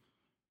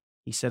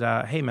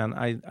 "Hey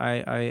man,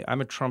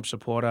 I'm a Trump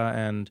supporter,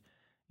 and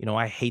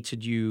I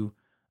hated you,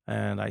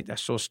 and I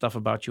saw stuff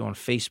about you on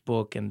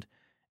Facebook, and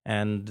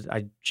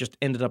I just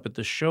ended up at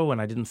the show, and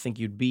I didn't think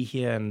you'd be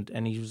here."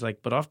 And he was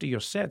like, "But after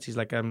your sets," he's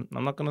like, "I'm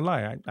not gonna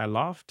lie, I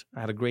laughed, I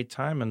had a great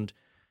time, and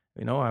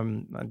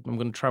I'm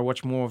gonna try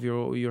watch more of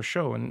your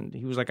show." And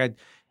he was like,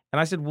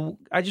 I said, "Well,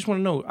 I just want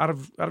to know, out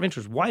of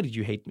interest, why did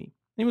you hate me?"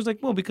 And he was like,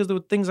 "Well, because there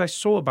were things I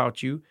saw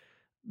about you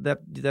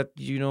that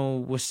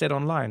were said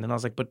online." And I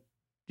was like, "But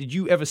did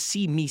you ever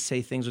see me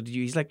say things, or did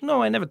you?" He's like,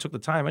 "No, I never took the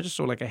time. I just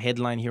saw like a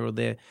headline here or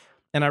there."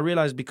 And I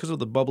realized because of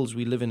the bubbles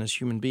we live in as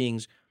human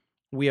beings,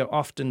 we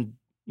often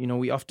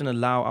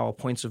allow our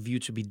points of view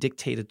to be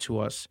dictated to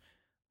us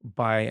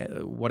by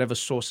whatever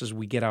sources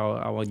we get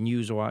our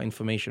news or our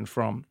information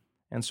from.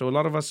 And so a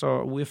lot of us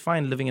we're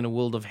fine living in a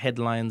world of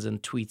headlines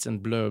and tweets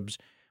and blurbs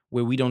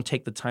where we don't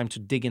take the time to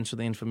dig into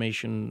the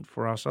information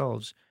for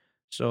ourselves.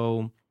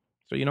 So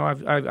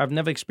I've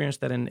never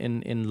experienced that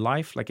in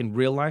life, like in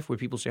real life, where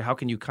people say, "How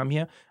can you come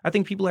here?" I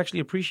think people actually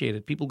appreciate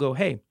it. People go,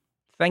 "Hey,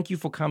 thank you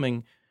for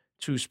coming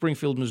to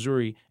Springfield,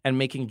 Missouri, and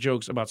making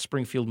jokes about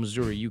Springfield,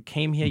 Missouri. You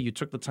came here, you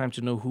took the time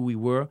to know who we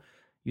were,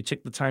 you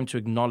took the time to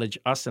acknowledge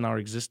us and our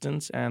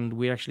existence, and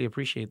we actually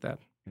appreciate that."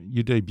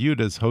 You debuted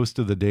as host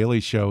of The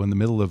Daily Show in the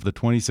middle of the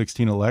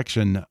 2016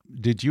 election.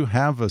 Did you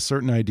have a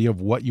certain idea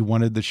of what you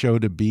wanted the show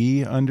to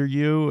be under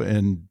you?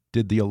 And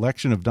did the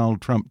election of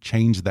Donald Trump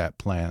change that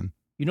plan?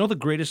 The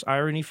greatest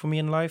irony for me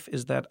in life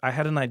is that I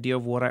had an idea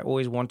of what I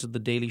always wanted The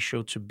Daily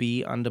Show to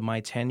be under my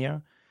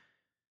tenure.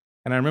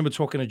 And I remember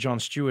talking to Jon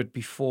Stewart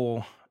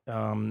before,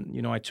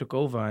 I took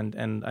over,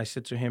 and I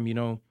said to him,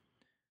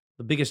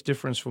 the biggest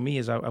difference for me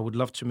is I would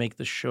love to make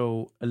the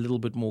show a little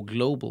bit more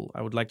global.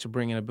 I would like to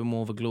bring in a bit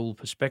more of a global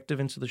perspective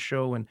into the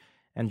show.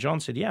 And John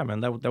said, yeah, man,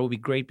 that would be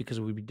great because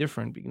it would be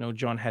different.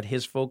 John had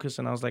his focus,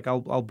 and I was like,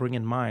 I'll bring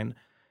in mine.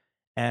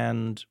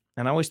 And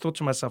I always thought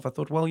to myself, I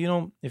thought, well,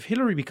 if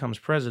Hillary becomes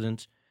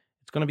president,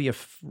 it's going to be a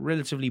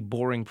relatively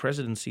boring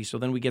presidency. So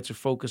then we get to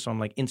focus on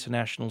like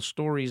international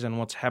stories and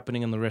what's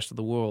happening in the rest of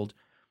the world.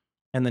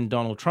 And then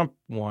Donald Trump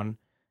won,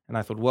 and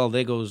I thought, well,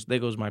 there goes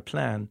my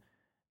plan.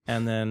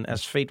 And then,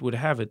 as fate would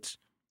have it,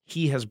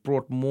 he has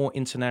brought more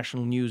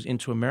international news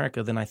into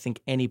America than I think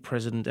any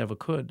president ever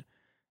could.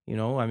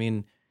 I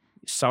mean,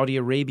 Saudi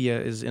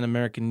Arabia is in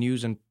American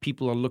news, and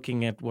people are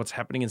looking at what's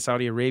happening in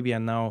Saudi Arabia.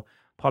 And now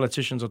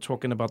politicians are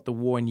talking about the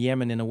war in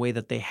Yemen in a way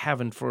that they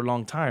haven't for a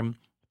long time,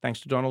 thanks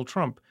to Donald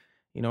Trump.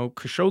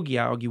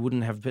 Khashoggi, I argue,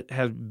 wouldn't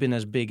have been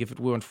as big if it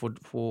weren't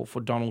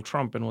for Donald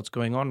Trump and what's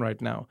going on right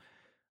now.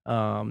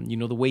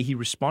 The way he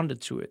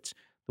responded to it,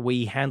 the way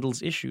he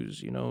handles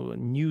issues,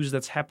 news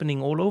that's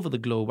happening all over the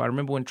globe. I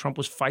remember when Trump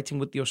was fighting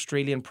with the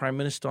Australian Prime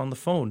Minister on the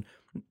phone.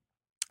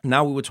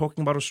 Now we were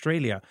talking about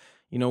Australia.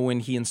 When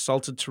he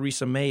insulted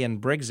Theresa May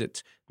and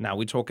Brexit. Now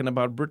we're talking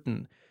about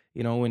Britain.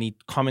 When he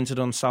commented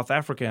on South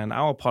Africa and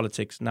our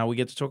politics. Now we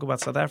get to talk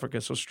about South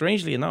Africa. So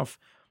strangely enough,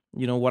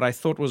 what I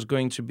thought was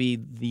going to be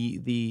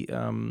the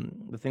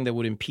thing that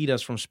would impede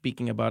us from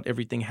speaking about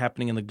everything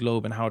happening in the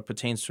globe and how it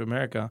pertains to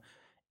America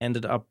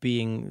ended up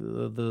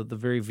being the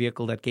very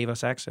vehicle that gave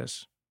us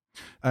access.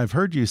 I've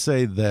heard you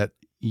say that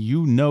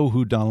you know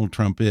who Donald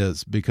Trump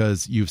is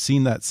because you've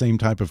seen that same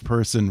type of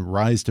person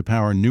rise to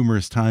power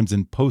numerous times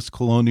in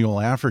post-colonial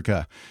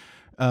Africa.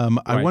 Right.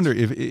 I wonder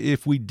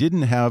if we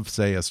didn't have,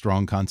 say, a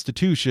strong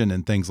constitution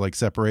and things like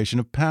separation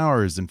of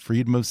powers and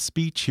freedom of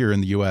speech here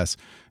in the U.S.,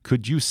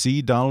 could you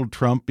see Donald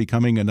Trump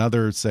becoming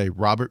another, say,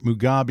 Robert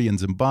Mugabe in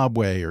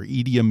Zimbabwe or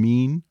Idi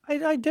Amin?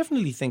 I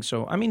definitely think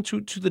so. I mean,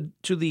 to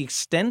the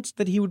extent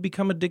that he would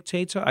become a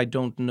dictator, I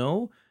don't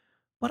know.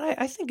 But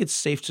I think it's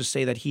safe to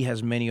say that he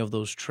has many of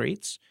those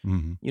traits,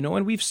 and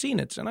we've seen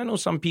it. And I know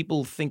some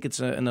people think it's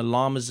an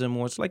alarmism,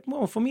 or it's like,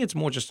 well, for me, it's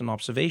more just an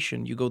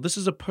observation. You go, this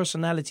is a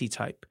personality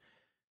type.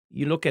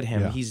 You look at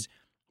him, he's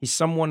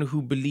someone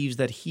who believes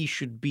that he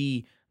should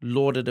be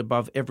lauded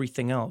above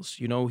everything else.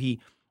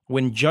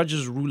 When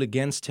judges rule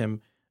against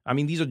him, I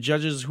mean, these are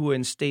judges who are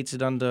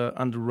instated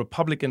under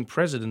Republican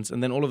presidents,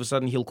 and then all of a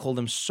sudden he'll call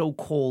them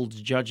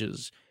so-called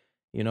judges.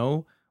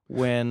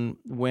 When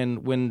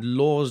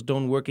laws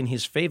don't work in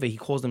his favor, he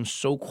calls them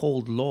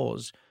so-called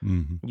laws.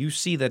 Mm-hmm. You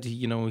see that,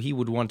 he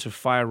would want to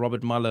fire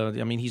Robert Mueller.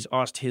 I mean, he's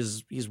asked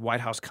his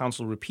White House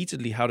counsel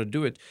repeatedly how to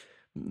do it.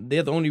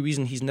 They're the only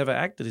reason he's never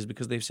acted is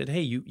because they've said,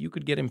 hey, you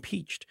could get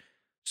impeached.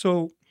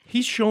 So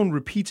he's shown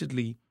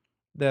repeatedly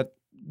that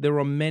there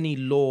are many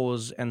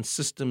laws and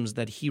systems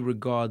that he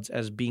regards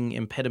as being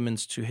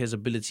impediments to his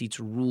ability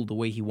to rule the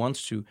way he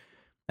wants to.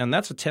 And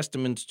that's a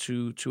testament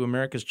to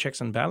America's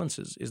checks and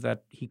balances, is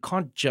that he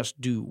can't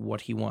just do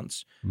what he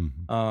wants.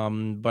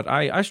 Mm-hmm. But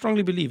I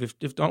strongly believe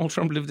if Donald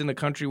Trump lived in a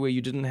country where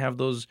you didn't have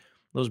those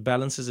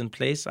balances in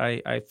place,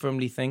 I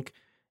firmly think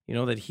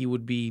that he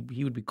would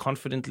be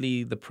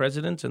confidently the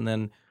president, and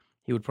then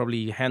he would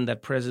probably hand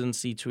that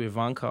presidency to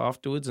Ivanka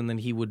afterwards, and then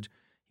he would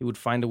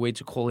find a way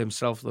to call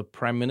himself the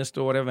prime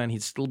minister or whatever, and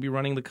he'd still be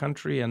running the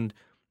country, and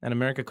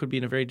America could be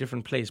in a very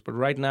different place. But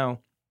right now,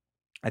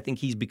 I think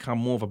he's become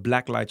more of a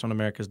black light on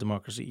America's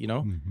democracy.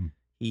 Mm-hmm.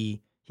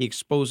 He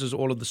exposes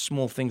all of the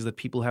small things that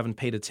people haven't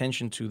paid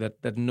attention to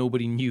that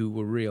nobody knew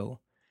were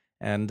real,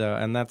 and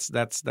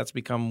that's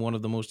become one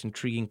of the most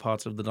intriguing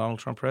parts of the Donald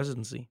Trump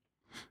presidency.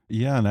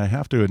 Yeah, and I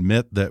have to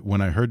admit that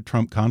when I heard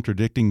Trump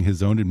contradicting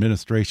his own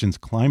administration's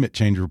climate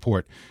change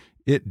report,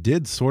 it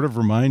did sort of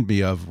remind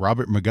me of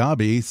Robert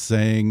Mugabe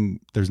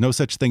saying there's no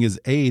such thing as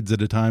AIDS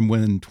at a time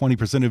when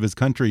 20% of his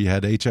country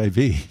had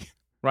HIV.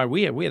 Right,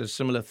 we had a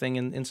similar thing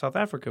in South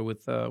Africa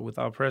with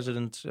our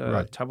president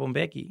right. Thabo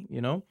Mbeki,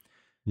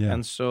 Yeah.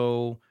 And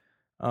so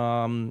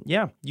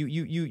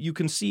you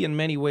can see in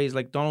many ways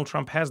like Donald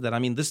Trump has that. I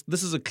mean, this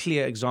is a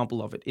clear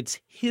example of it. It's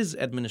his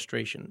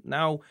administration.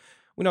 Now,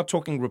 we're not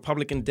talking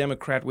Republican,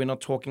 Democrat. We're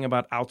not talking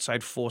about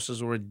outside forces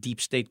or a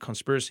deep state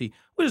conspiracy.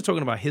 We're just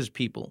talking about his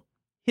people.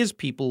 His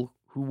people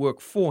who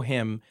work for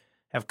him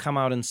have come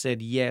out and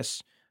said,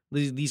 yes,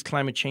 these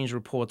climate change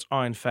reports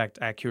are in fact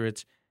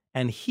accurate.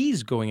 And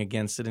he's going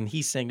against it. And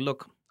he's saying,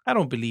 look, I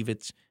don't believe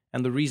it.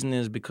 And the reason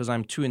is because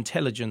I'm too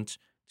intelligent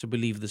to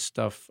believe this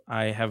stuff.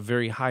 I have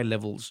very high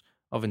levels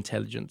of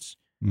intelligence,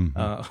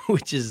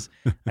 which is,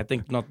 I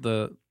think, not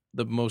the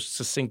most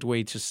succinct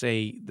way to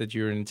say that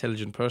you're an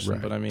intelligent person.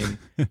 Right. But I mean,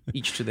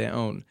 each to their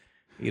own,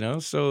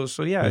 So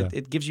yeah.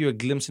 It gives you a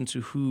glimpse into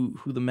who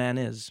the man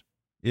is.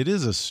 It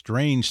is a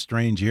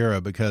strange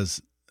era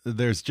because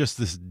there's just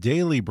this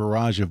daily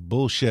barrage of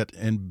bullshit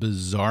and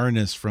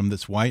bizarreness from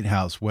this White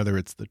House, whether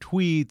it's the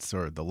tweets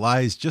or the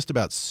lies, just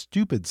about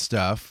stupid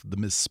stuff, the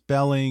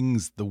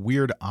misspellings, the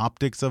weird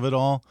optics of it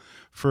all.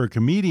 For a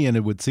comedian,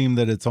 it would seem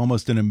that it's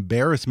almost an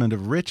embarrassment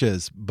of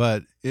riches,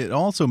 but it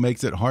also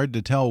makes it hard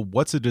to tell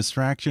what's a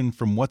distraction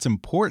from what's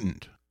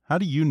important. How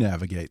do you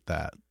navigate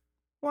that?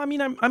 Well, I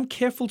mean, I'm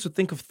careful to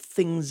think of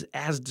things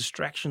as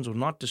distractions or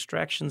not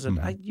distractions, and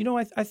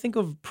I think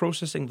of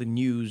processing the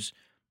news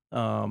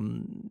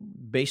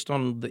based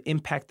on the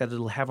impact that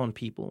it'll have on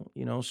people.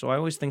 So I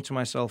always think to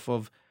myself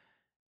of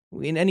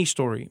in any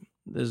story,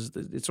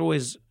 it's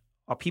always,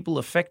 are people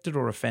affected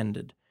or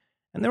offended?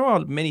 And there are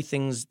many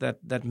things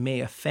that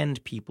may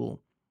offend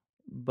people,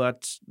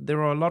 but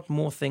there are a lot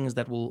more things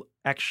that will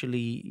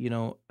actually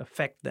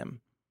affect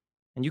them.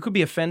 And you could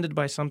be offended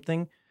by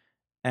something,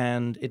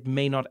 and it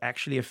may not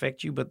actually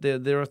affect you, but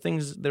there are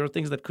things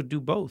that could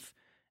do both.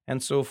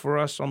 And so for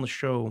us on the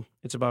show,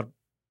 it's about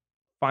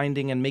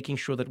finding and making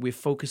sure that we're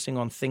focusing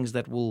on things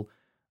that will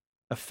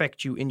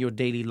affect you in your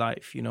daily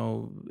life.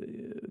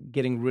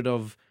 Getting rid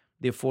of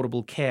the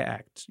Affordable Care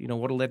Act.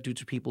 What will that do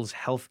to people's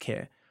health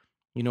care?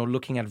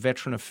 Looking at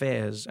veteran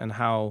affairs and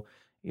how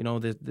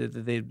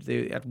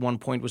they at one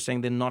point were saying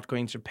they're not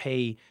going to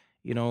pay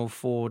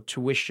for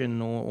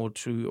tuition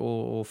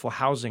or for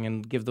housing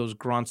and give those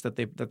grants that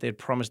they had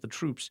promised the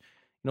troops.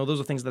 Those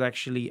are things that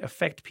actually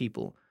affect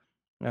people.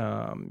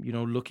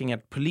 Looking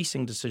at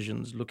policing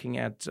decisions, looking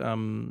at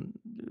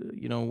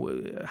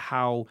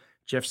how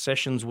Jeff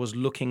Sessions was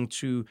looking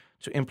to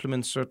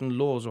implement certain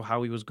laws, or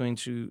how he was going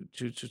to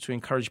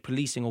encourage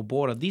policing or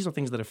border. These are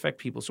things that affect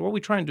people. So what we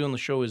try and do on the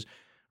show is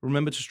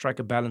remember to strike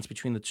a balance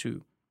between the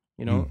two.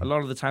 A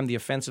lot of the time the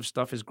offensive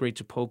stuff is great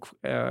to poke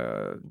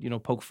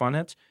fun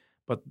at.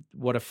 But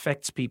what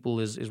affects people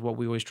is what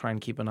we always try and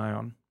keep an eye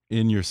on.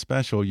 In your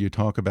special, you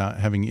talk about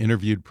having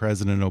interviewed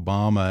President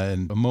Obama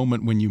and a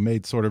moment when you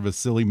made sort of a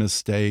silly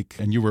mistake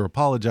and you were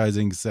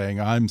apologizing, saying,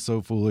 "I'm so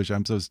foolish,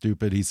 I'm so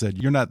stupid." He said,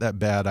 "You're not that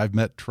bad. I've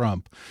met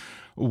Trump."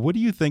 What do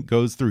you think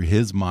goes through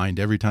his mind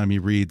every time he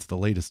reads the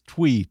latest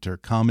tweet or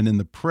comment in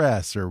the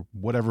press or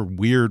whatever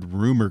weird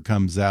rumor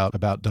comes out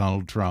about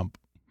Donald Trump?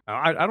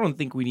 I don't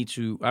think we need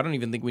to. I don't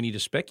even think we need to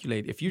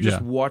speculate. If you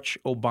just watch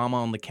Obama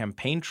on the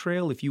campaign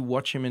trail, if you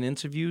watch him in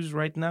interviews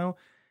right now,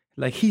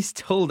 like he's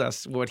told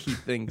us what he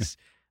thinks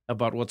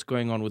about what's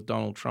going on with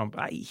Donald Trump.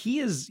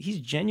 He's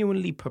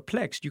genuinely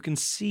perplexed. You can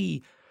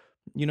see,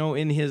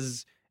 in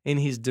his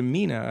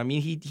demeanor. I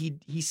mean,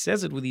 he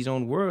says it with his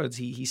own words.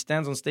 He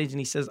stands on stage and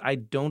he says, "I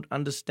don't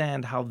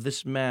understand how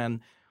this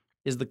man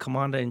is the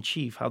commander in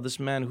chief. How this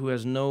man who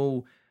has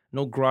no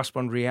grasp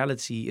on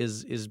reality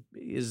is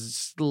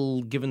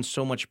still given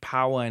so much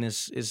power and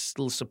is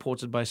still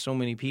supported by so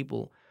many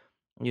people."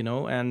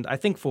 And I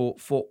think for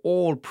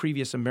all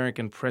previous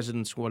American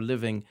presidents who are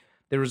living,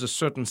 there is a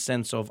certain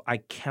sense of, I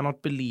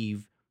cannot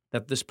believe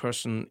that this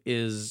person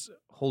is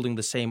holding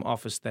the same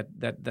office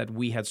that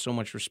we had so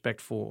much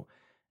respect for.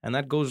 And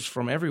that goes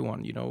from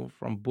everyone,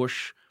 from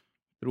Bush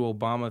through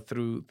Obama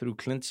through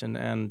Clinton.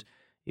 And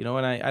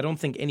I don't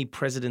think any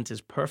president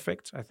is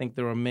perfect. I think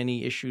there are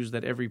many issues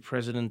that every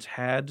president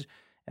had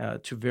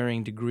to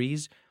varying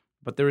degrees.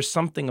 But there is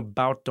something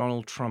about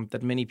Donald Trump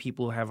that many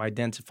people have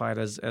identified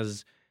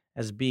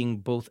as being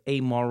both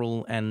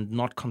amoral and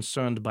not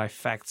concerned by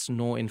facts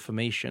nor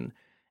information.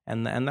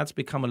 And that's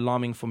become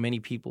alarming for many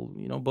people,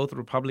 both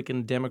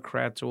Republican,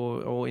 Democrat,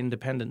 or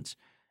independent.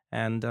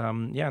 And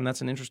and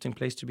that's an interesting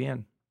place to be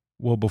in.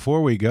 Well,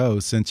 before we go,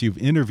 since you've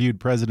interviewed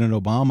President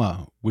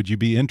Obama, would you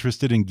be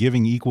interested in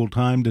giving equal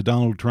time to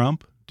Donald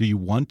Trump? Do you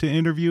want to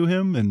interview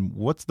him? And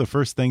what's the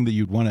first thing that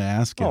you'd want to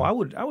ask him? Oh, I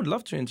would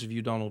love to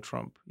interview Donald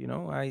Trump.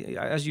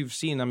 As you've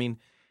seen, I mean,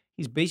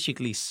 he's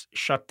basically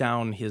shut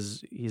down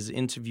his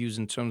interviews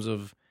in terms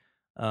of,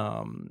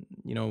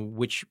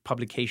 which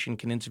publication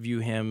can interview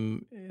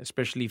him,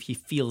 especially if he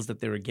feels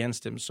that they're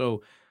against him.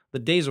 So the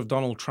days of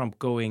Donald Trump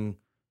going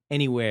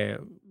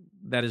anywhere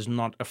that is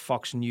not a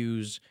Fox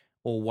News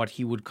or what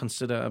he would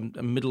consider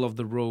a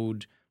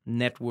middle-of-the-road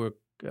network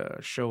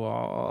show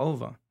are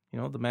over.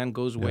 The man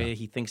goes where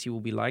he thinks he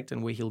will be liked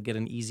and where he'll get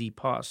an easy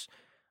pass.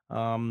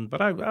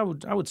 But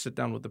I would sit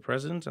down with the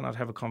president and I'd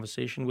have a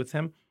conversation with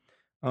him.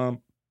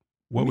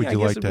 What would you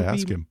like to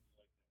ask him?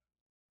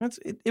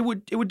 It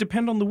would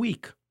depend on the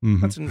week.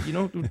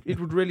 Mm-hmm. It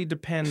would really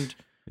depend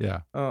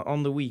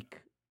on the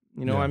week.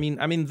 I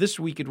mean, this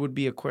week it would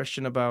be a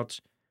question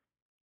about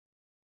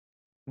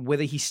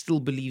whether he still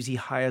believes he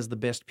hires the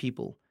best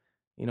people.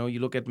 You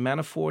look at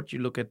Manafort, you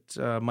look at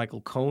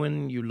Michael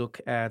Cohen, you look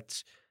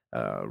at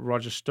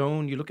Roger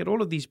Stone, you look at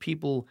all of these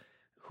people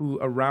who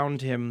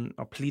around him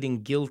are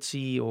pleading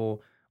guilty or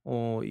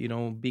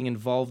being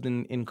involved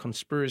in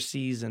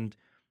conspiracies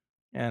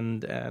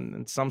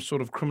and some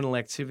sort of criminal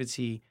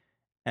activity.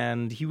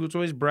 And he was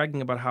always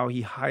bragging about how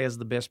he hires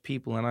the best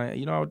people. And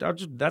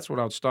that's what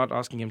I would start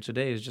asking him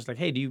today is just like,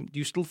 hey, do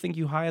you still think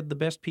you hired the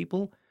best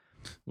people?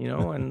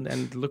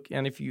 And look,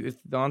 and if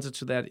the answer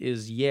to that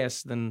is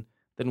yes, then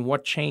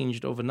what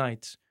changed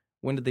overnight?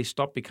 When did they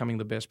stop becoming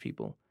the best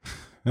people?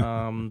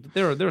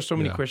 There are so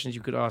many Yeah. questions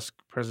you could ask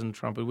President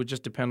Trump. It would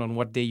just depend on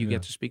what day you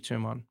get to speak to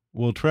him on.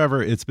 Well,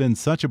 Trevor, it's been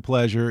such a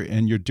pleasure,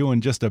 and you're doing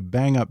just a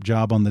bang-up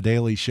job on The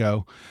Daily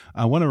Show.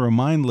 I want to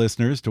remind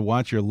listeners to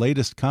watch your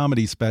latest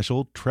comedy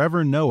special,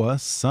 Trevor Noah,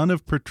 Son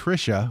of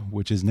Patricia,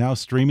 which is now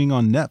streaming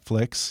on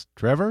Netflix.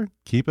 Trevor,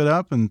 keep it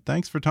up, and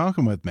thanks for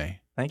talking with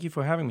me. Thank you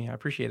for having me. I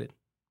appreciate it.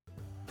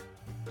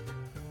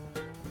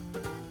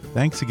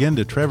 Thanks again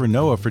to Trevor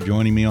Noah for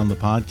joining me on the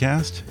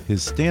podcast.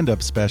 His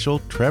stand-up special,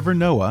 Trevor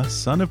Noah,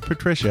 Son of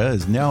Patricia,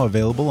 is now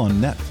available on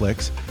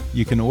Netflix.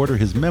 You can order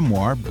his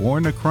memoir,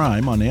 Born a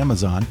Crime, on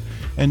Amazon.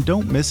 And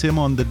don't miss him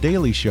on The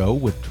Daily Show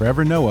with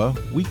Trevor Noah,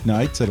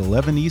 weeknights at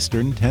 11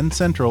 Eastern, 10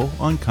 Central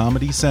on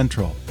Comedy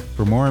Central.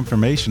 For more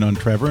information on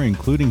Trevor,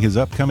 including his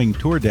upcoming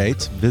tour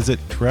dates, visit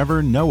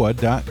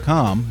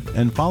trevornoah.com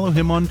and follow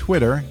him on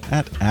Twitter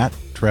at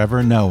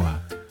 @TrevorNoah.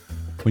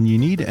 When you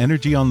need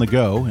energy on the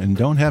go and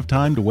don't have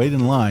time to wait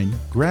in line,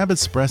 grab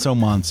Espresso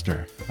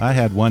Monster. I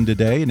had one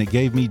today and it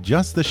gave me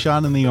just the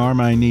shot in the arm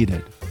I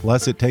needed.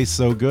 Plus it tastes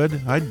so good,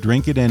 I'd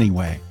drink it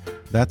anyway.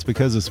 That's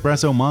because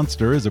Espresso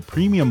Monster is a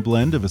premium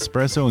blend of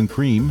espresso and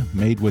cream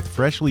made with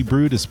freshly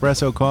brewed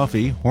espresso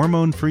coffee,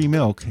 hormone-free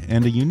milk,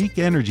 and a unique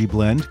energy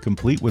blend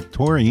complete with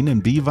taurine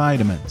and B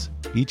vitamins.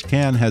 Each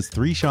can has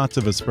 3 shots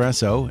of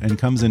espresso and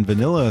comes in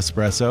vanilla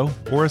espresso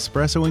or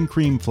espresso and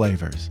cream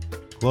flavors.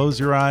 Close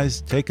your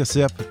eyes, take a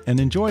sip, and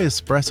enjoy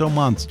Espresso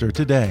Monster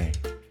today.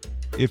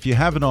 If you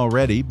haven't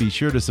already, be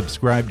sure to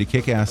subscribe to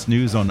Kick-Ass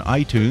News on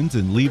iTunes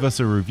and leave us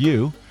a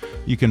review.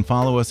 You can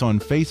follow us on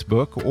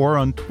Facebook or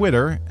on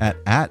Twitter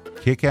at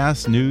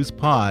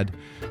 @KickassNewsPod.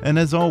 And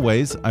as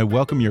always, I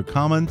welcome your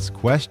comments,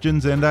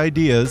 questions, and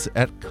ideas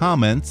at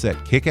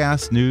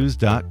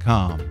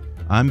comments@kickassnews.com.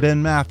 I'm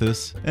Ben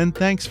Mathis, and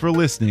thanks for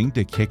listening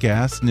to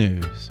Kick-Ass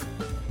News.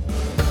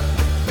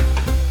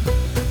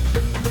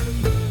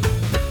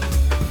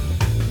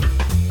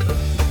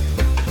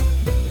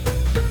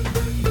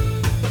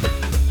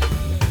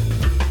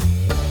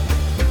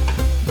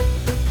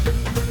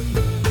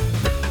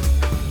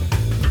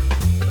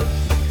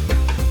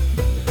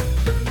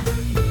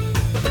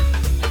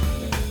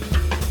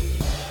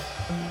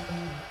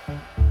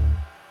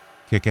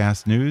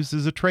 Kick-Ass News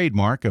is a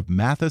trademark of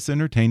Mathis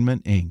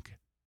Entertainment, Inc.